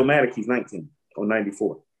 Because Illmatic, he's 19 or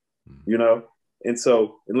 94, you know? And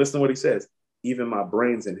so, and listen to what he says. Even my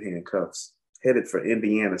brain's in handcuffs, headed for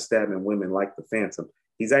Indiana, stabbing women like the Phantom.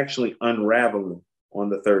 He's actually unraveling on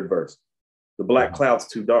the third verse. The black cloud's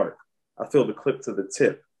too dark. I feel the clip to the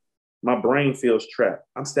tip. My brain feels trapped.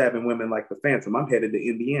 I'm stabbing women like the Phantom. I'm headed to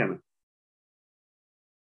Indiana.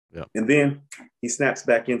 Yeah. And then he snaps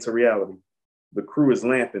back into reality. The crew is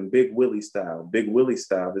lamping, Big Willie style. Big Willie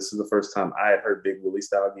style. This is the first time I had heard Big Willie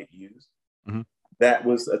style get used. Mm-hmm. That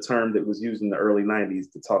was a term that was used in the early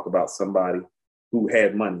 90s to talk about somebody who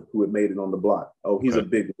had money, who had made it on the block. Oh, he's a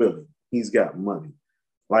Big Willie. He's got money.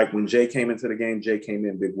 Like when Jay came into the game, Jay came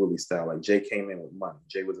in Big Willie style. Like Jay came in with money.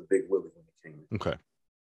 Jay was a Big Willie when he came in. Okay.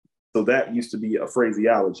 So that used to be a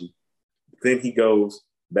phraseology. Then he goes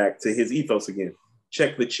back to his ethos again.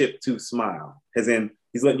 Check the chip to smile. As in,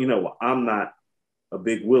 he's letting you know, well, I'm not a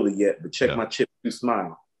Big Willie yet, but check my chip to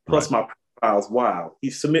smile. Plus my profile's wild.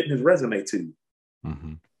 He's submitting his resume to you.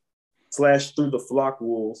 Mm-hmm. Slash through the flock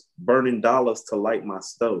wolves, burning dollars to light my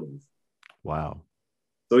stove. Wow.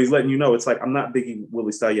 So he's letting you know, it's like, I'm not Biggie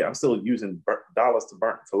Willie style yet. I'm still using dollars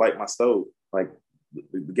to light my stove. Like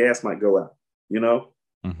the gas might go out, you know?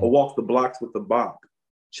 Mm-hmm. Or walk the blocks with the bop,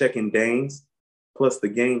 checking dames, plus the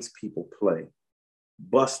games people play.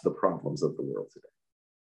 Bust the problems of the world today.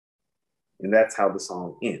 And that's how the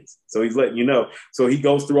song ends. So he's letting you know. So he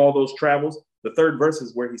goes through all those travels. The third verse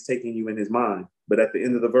is where he's taking you in his mind. But at the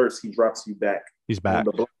end of the verse, he drops you back. He's back.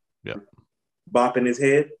 Yeah. Bopping his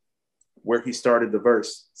head where he started the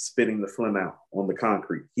verse, spitting the phlegm out on the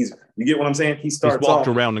concrete. You get what I'm saying? He's walked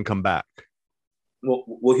around and come back.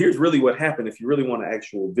 Well, here's really what happened. If you really want an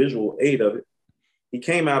actual visual aid of it, he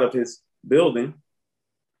came out of his building,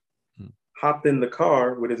 hopped in the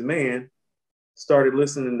car with his man, started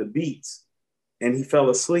listening to beats, and he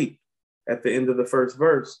fell asleep at the end of the first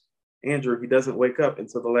verse. Andrew, he doesn't wake up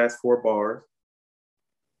until the last 4 bars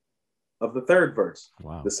of the third verse.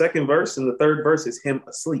 Wow. The second verse and the third verse is him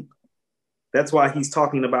asleep. That's why he's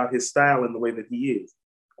talking about his style and the way that he is.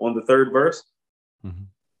 On the third verse,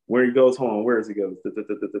 where he goes home, where does he go?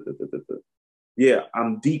 Yeah,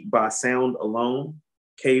 I'm deep by sound alone,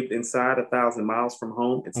 caved inside 1,000 miles from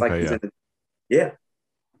home. It's like he's in the,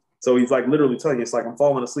 So he's like literally telling you, it's like I'm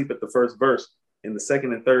falling asleep at the first verse, and the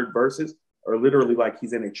second and third verses are literally like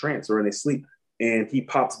he's in a trance or in a sleep, and he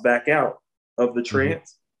pops back out of the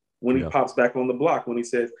trance when he pops back on the block. When he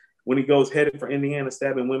says, when he goes headed for Indiana,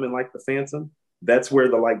 stabbing women like the Phantom, that's where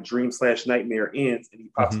the like dream/nightmare ends, and he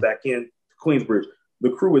pops back in to Queensbridge. The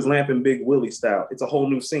crew is lamping Big Willie style. It's a whole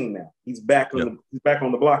new scene now. He's back on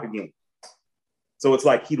the block again. So it's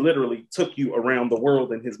like he literally took you around the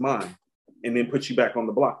world in his mind, and then put you back on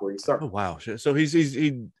the block where he started. Oh wow! So he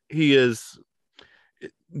is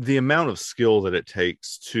the amount of skill that it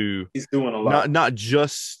takes to. He's doing a lot. Not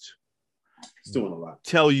just. He's doing a lot.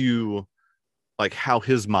 Tell you, like how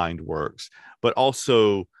his mind works, but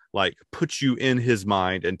also like put you in his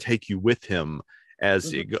mind and take you with him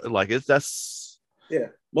as you go. Like that's. Yeah,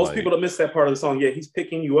 most people don't miss that part of the song. Yeah, he's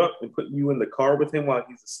picking you up and putting you in the car with him while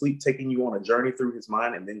he's asleep, taking you on a journey through his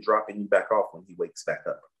mind, and then dropping you back off when he wakes back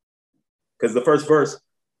up. Because the first verse,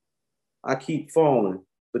 I keep falling,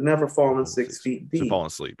 but never falling 6 feet deep. So falling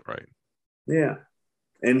asleep, right? Yeah,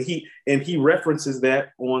 and he references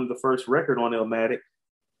that on the first record on Illmatic.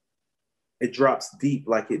 It drops deep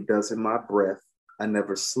like it does in my breath. I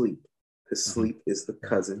never sleep, because sleep is the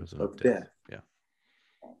cousin of death. Yeah.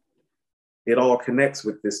 It all connects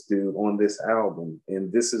with this dude on this album,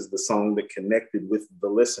 and this is the song that connected with the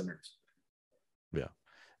listeners. Yeah,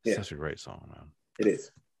 it's such a great song, man. It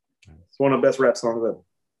is. It's one of the best rap songs ever.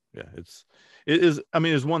 Yeah, it is. I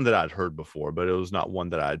mean, it's one that I'd heard before, but it was not one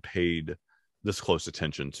that I'd paid this close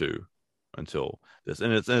attention to until this.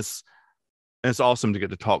 And it's awesome to get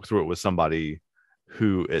to talk through it with somebody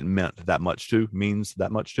who it means that much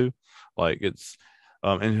to. Like it's,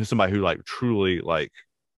 and somebody who like truly like.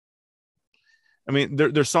 I mean,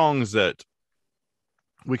 there's songs that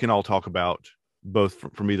we can all talk about, both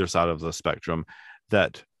from either side of the spectrum,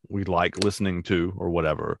 that we like listening to or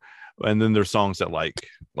whatever. And then there's songs that like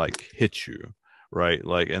hit you, right?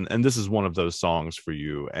 Like, and this is one of those songs for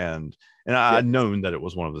you. And I'd known that it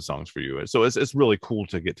was one of the songs for you. So it's really cool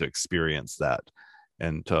to get to experience that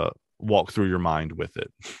and to walk through your mind with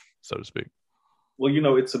it, so to speak. Well, you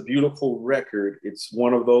know, it's a beautiful record. It's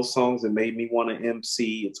one of those songs that made me want to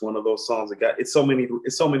MC. It's one of those songs that it's so many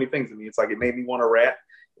things to me. It's like it made me want to rap.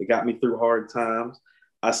 It got me through hard times.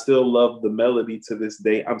 I still love the melody to this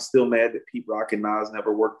day. I'm still mad that Pete Rock and Nas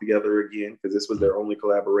never worked together again because this was their only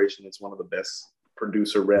collaboration. It's one of the best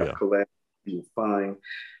producer rap collabs you'll find,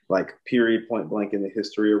 like period, point blank, in the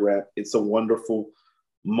history of rap. It's a wonderful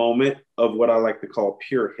moment of what I like to call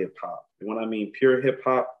pure hip hop. And when I mean pure hip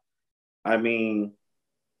hop, I mean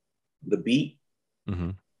the beat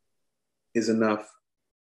is enough.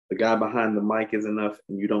 The guy behind the mic is enough,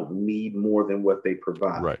 and you don't need more than what they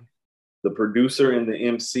provide. Right. The producer and the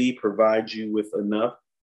MC provide you with enough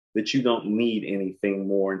that you don't need anything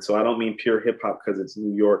more. And so I don't mean pure hip hop because it's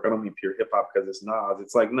New York. I don't mean pure hip hop because it's Nas.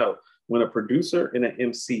 It's like, no, when a producer and an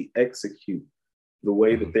MC execute the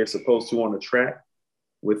way that they're supposed to on a track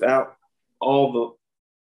without all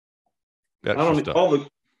the,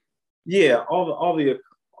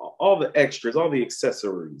 all the extras, all the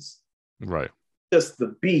accessories. Right. Just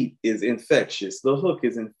the beat is infectious. The hook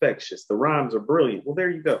is infectious. The rhymes are brilliant. Well,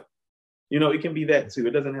 there you go. You know, it can be that too.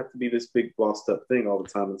 It doesn't have to be this big glossed up thing all the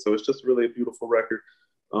time. And so it's just really a beautiful record.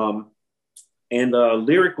 And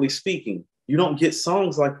lyrically speaking, you don't get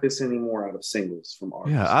songs like this anymore out of singles from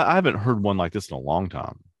artists. Yeah, I haven't heard one like this in a long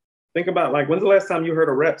time. Think about, like, when's the last time you heard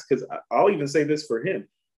a Reps? Because I'll even say this for him.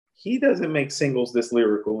 He doesn't make singles this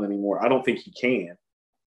lyrical anymore. I don't think he can.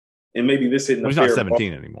 And maybe this isn't he's not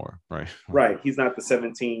 17 anymore, right? Right. He's not the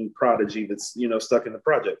 17 prodigy that's, you know, stuck in the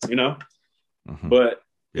projects, you know? But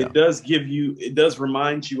it does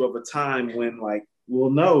remind you of a time when, like, well,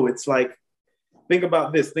 no, it's like, think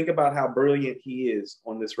about this. Think about how brilliant he is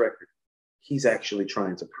on this record. He's actually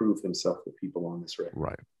trying to prove himself to people on this record.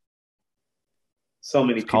 Right. So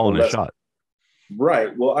many people calling a shot.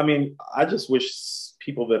 Right. Well, I mean, I just wish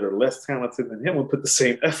people that are less talented than him would put the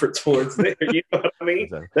same effort towards there. You know what I mean?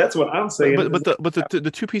 Exactly. That's what I'm saying. But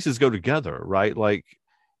the two pieces go together, right? Like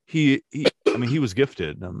he I mean, he was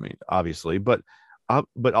gifted. I mean, obviously, but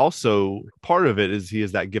also part of it is he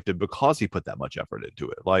is that gifted because he put that much effort into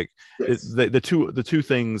it. Like the two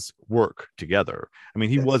things work together. I mean,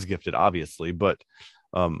 he was gifted, obviously, but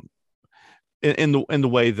in the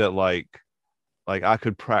way that like I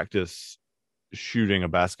could practice shooting a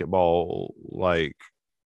basketball like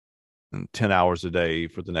 10 hours a day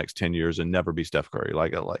for the next 10 years and never be Steph Curry,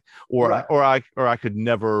 or I could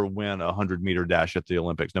never win a 100-meter dash at the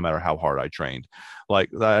Olympics no matter how hard I trained. Like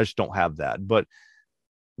I just don't have that. But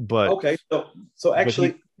okay, so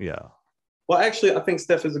actually, well, actually, I think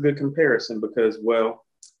Steph is a good comparison because, well,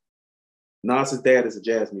 Nas's dad is a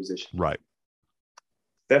jazz musician, right?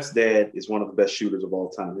 Steph's dad is one of the best shooters of all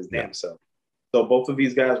time, his damn self. So both of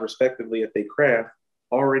these guys, respectively, at their craft,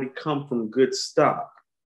 already come from good stock.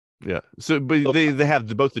 Yeah. So, but they have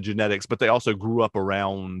both the genetics, but they also grew up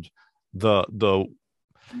around the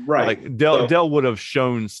right. Like Dell would have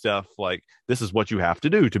shown Steph like this is what you have to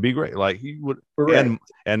do to be great. Like he would, and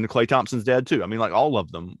Klay Thompson's dad too. I mean, like all of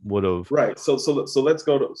them would have. Right. So let's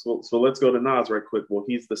go to Nas right quick. Well,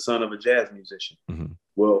 he's the son of a jazz musician.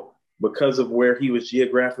 Well, because of where he was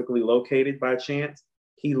geographically located by chance,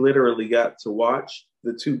 he literally got to watch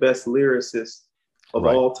the two best lyricists of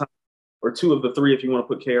all time, or two of the three, if you want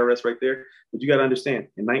to put KRS right there. But you got to understand,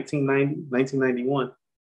 in 1991,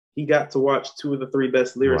 he got to watch two of the three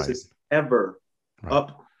best lyricists ever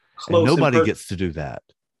up close. And nobody gets to do that.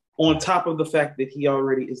 On top of the fact that he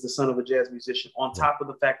already is the son of a jazz musician, on top of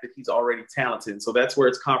the fact that he's already talented. And so that's where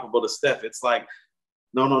it's comparable to Steph. It's like,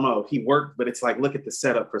 no. He worked, but it's like, look at the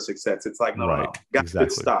setup for success. It's like, no. Got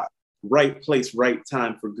good stock. Right place, right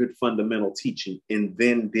time for good fundamental teaching, and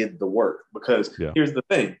then did the work. Because here's the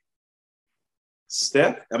thing.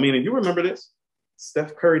 Steph, I mean, and you remember this,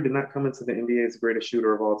 Steph Curry did not come into the NBA as the greatest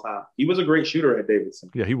shooter of all time. He was a great shooter at Davidson.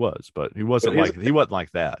 Yeah, he was, but he wasn't like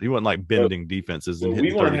that. He wasn't like bending defenses and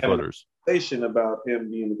hitting 30-footers. Conversation about him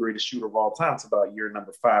being the greatest shooter of all time. It's about year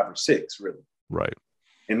number 5 or 6, really. Right.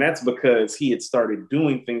 And that's because he had started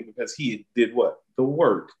doing things because he did what? The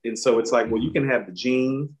work. And so it's like, well, you can have the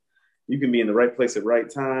genes, you can be in the right place at the right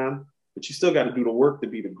time, but you still got to do the work to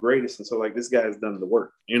be the greatest. And so, like, this guy has done the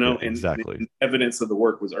work, you know, and the evidence of the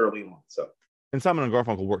work was early on. So, and Simon and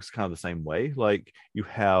Garfunkel works kind of the same way. Like, you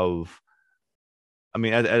have, I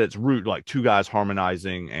mean, at its root, like two guys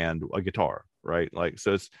harmonizing and a guitar, right? Like,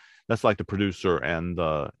 so that's like the producer and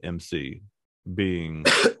the MC being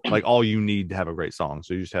like all you need to have a great song.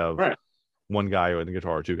 So you just have one guy with the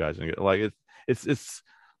guitar, two guys, and like it's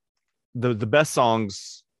the best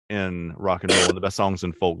songs in rock and roll and the best songs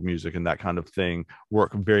in folk music and that kind of thing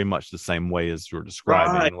work very much the same way as you're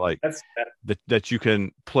describing. Like that you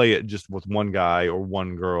can play it just with one guy or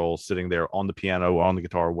one girl sitting there on the piano or on the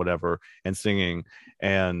guitar or whatever and singing,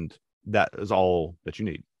 and that is all that you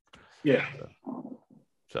need. Yeah.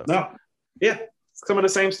 some of the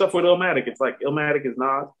same stuff with Illmatic. It's like Illmatic is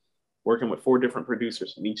Nas working with 4 different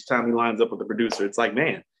producers, and each time he lines up with the producer, it's like,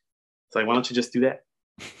 man, it's like, why don't you just do that?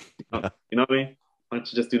 You know what I mean? Why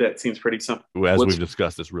don't you just do that? It seems pretty simple. As we've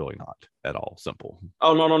discussed, it's really not at all simple.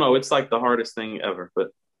 Oh, no. It's like the hardest thing ever. But,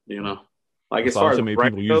 you know, like as far as so many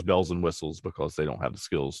people use bells and whistles because they don't have the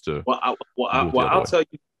skills to. I'll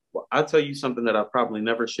tell you something that I probably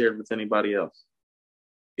never shared with anybody else.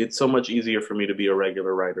 It's so much easier for me to be a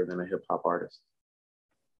regular writer than a hip hop artist.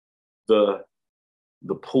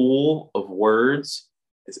 The pool of words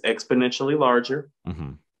is exponentially larger,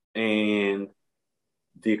 and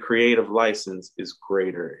the creative license is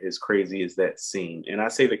greater, as crazy as that seems. And I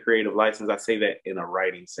say the creative license, I say that in a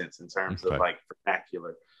writing sense, in terms of like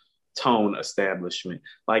vernacular, tone establishment.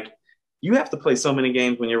 Like, you have to play so many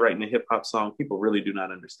games when you're writing a hip hop song, people really do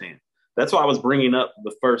not understand. That's why I was bringing up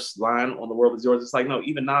the first line on The World Is Yours. It's like, no,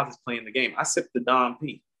 even Nas is playing the game. I sip the Don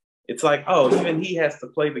P. It's like, oh, even he has to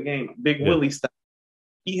play the game. Big Willie style.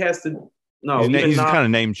 He has to. No, he's kind of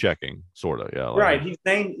name checking, sort of. Yeah, like, right. He's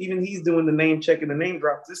doing the name checking, the name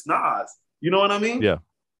drops. It's Nas. You know what I mean? Yeah.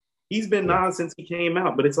 He's been Nas since he came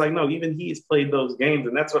out, but it's like, no, even he's played those games,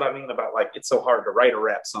 and that's what I mean about like it's so hard to write a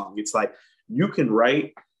rap song. It's like you can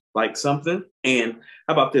write like something, and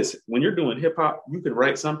how about this? When you're doing hip hop, you can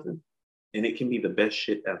write something, and it can be the best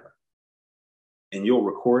shit ever, and you'll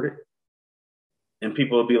record it, and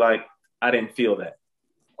people will be like, I didn't feel that,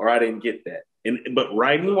 or I didn't get that. But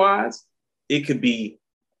writing wise, it could be,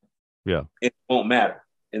 it won't matter.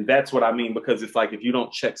 And that's what I mean, because it's like, if you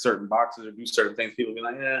don't check certain boxes or do certain things, people be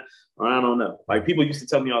like, or I don't know. Like, people used to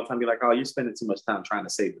tell me all the time, be like, oh, you're spending too much time trying to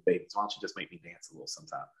save the babies. Why don't you just make me dance a little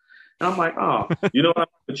sometime? And I'm like, oh, you know what?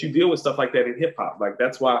 But you deal with stuff like that in hip hop. Like,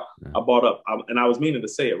 that's why I brought up, and I was meaning to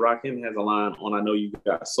say it. Rakim has a line on I Know You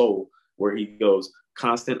Got Soul where he goes,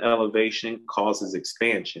 constant elevation causes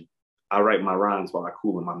expansion. I write my rhymes while I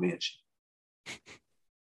cool in my mansion.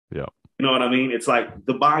 Yeah. You know what I mean? It's like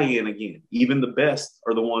the buy-in again. Even the best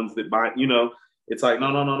are the ones that buy, you know, it's like, no.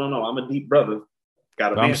 I'm a deep brother.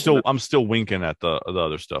 Got a mansion. I'm still winking at the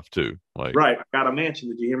other stuff too. Like, right. I got a mansion.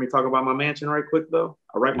 Did you hear me talk about my mansion right quick though?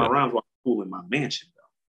 I write my rhymes while I'm cool in my mansion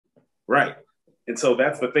though. Right. And so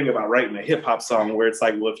that's the thing about writing a hip hop song, where it's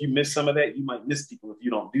like, well, if you miss some of that, you might miss people if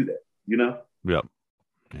you don't do that, you know? Yep.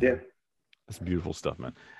 Yeah. That's beautiful stuff, man.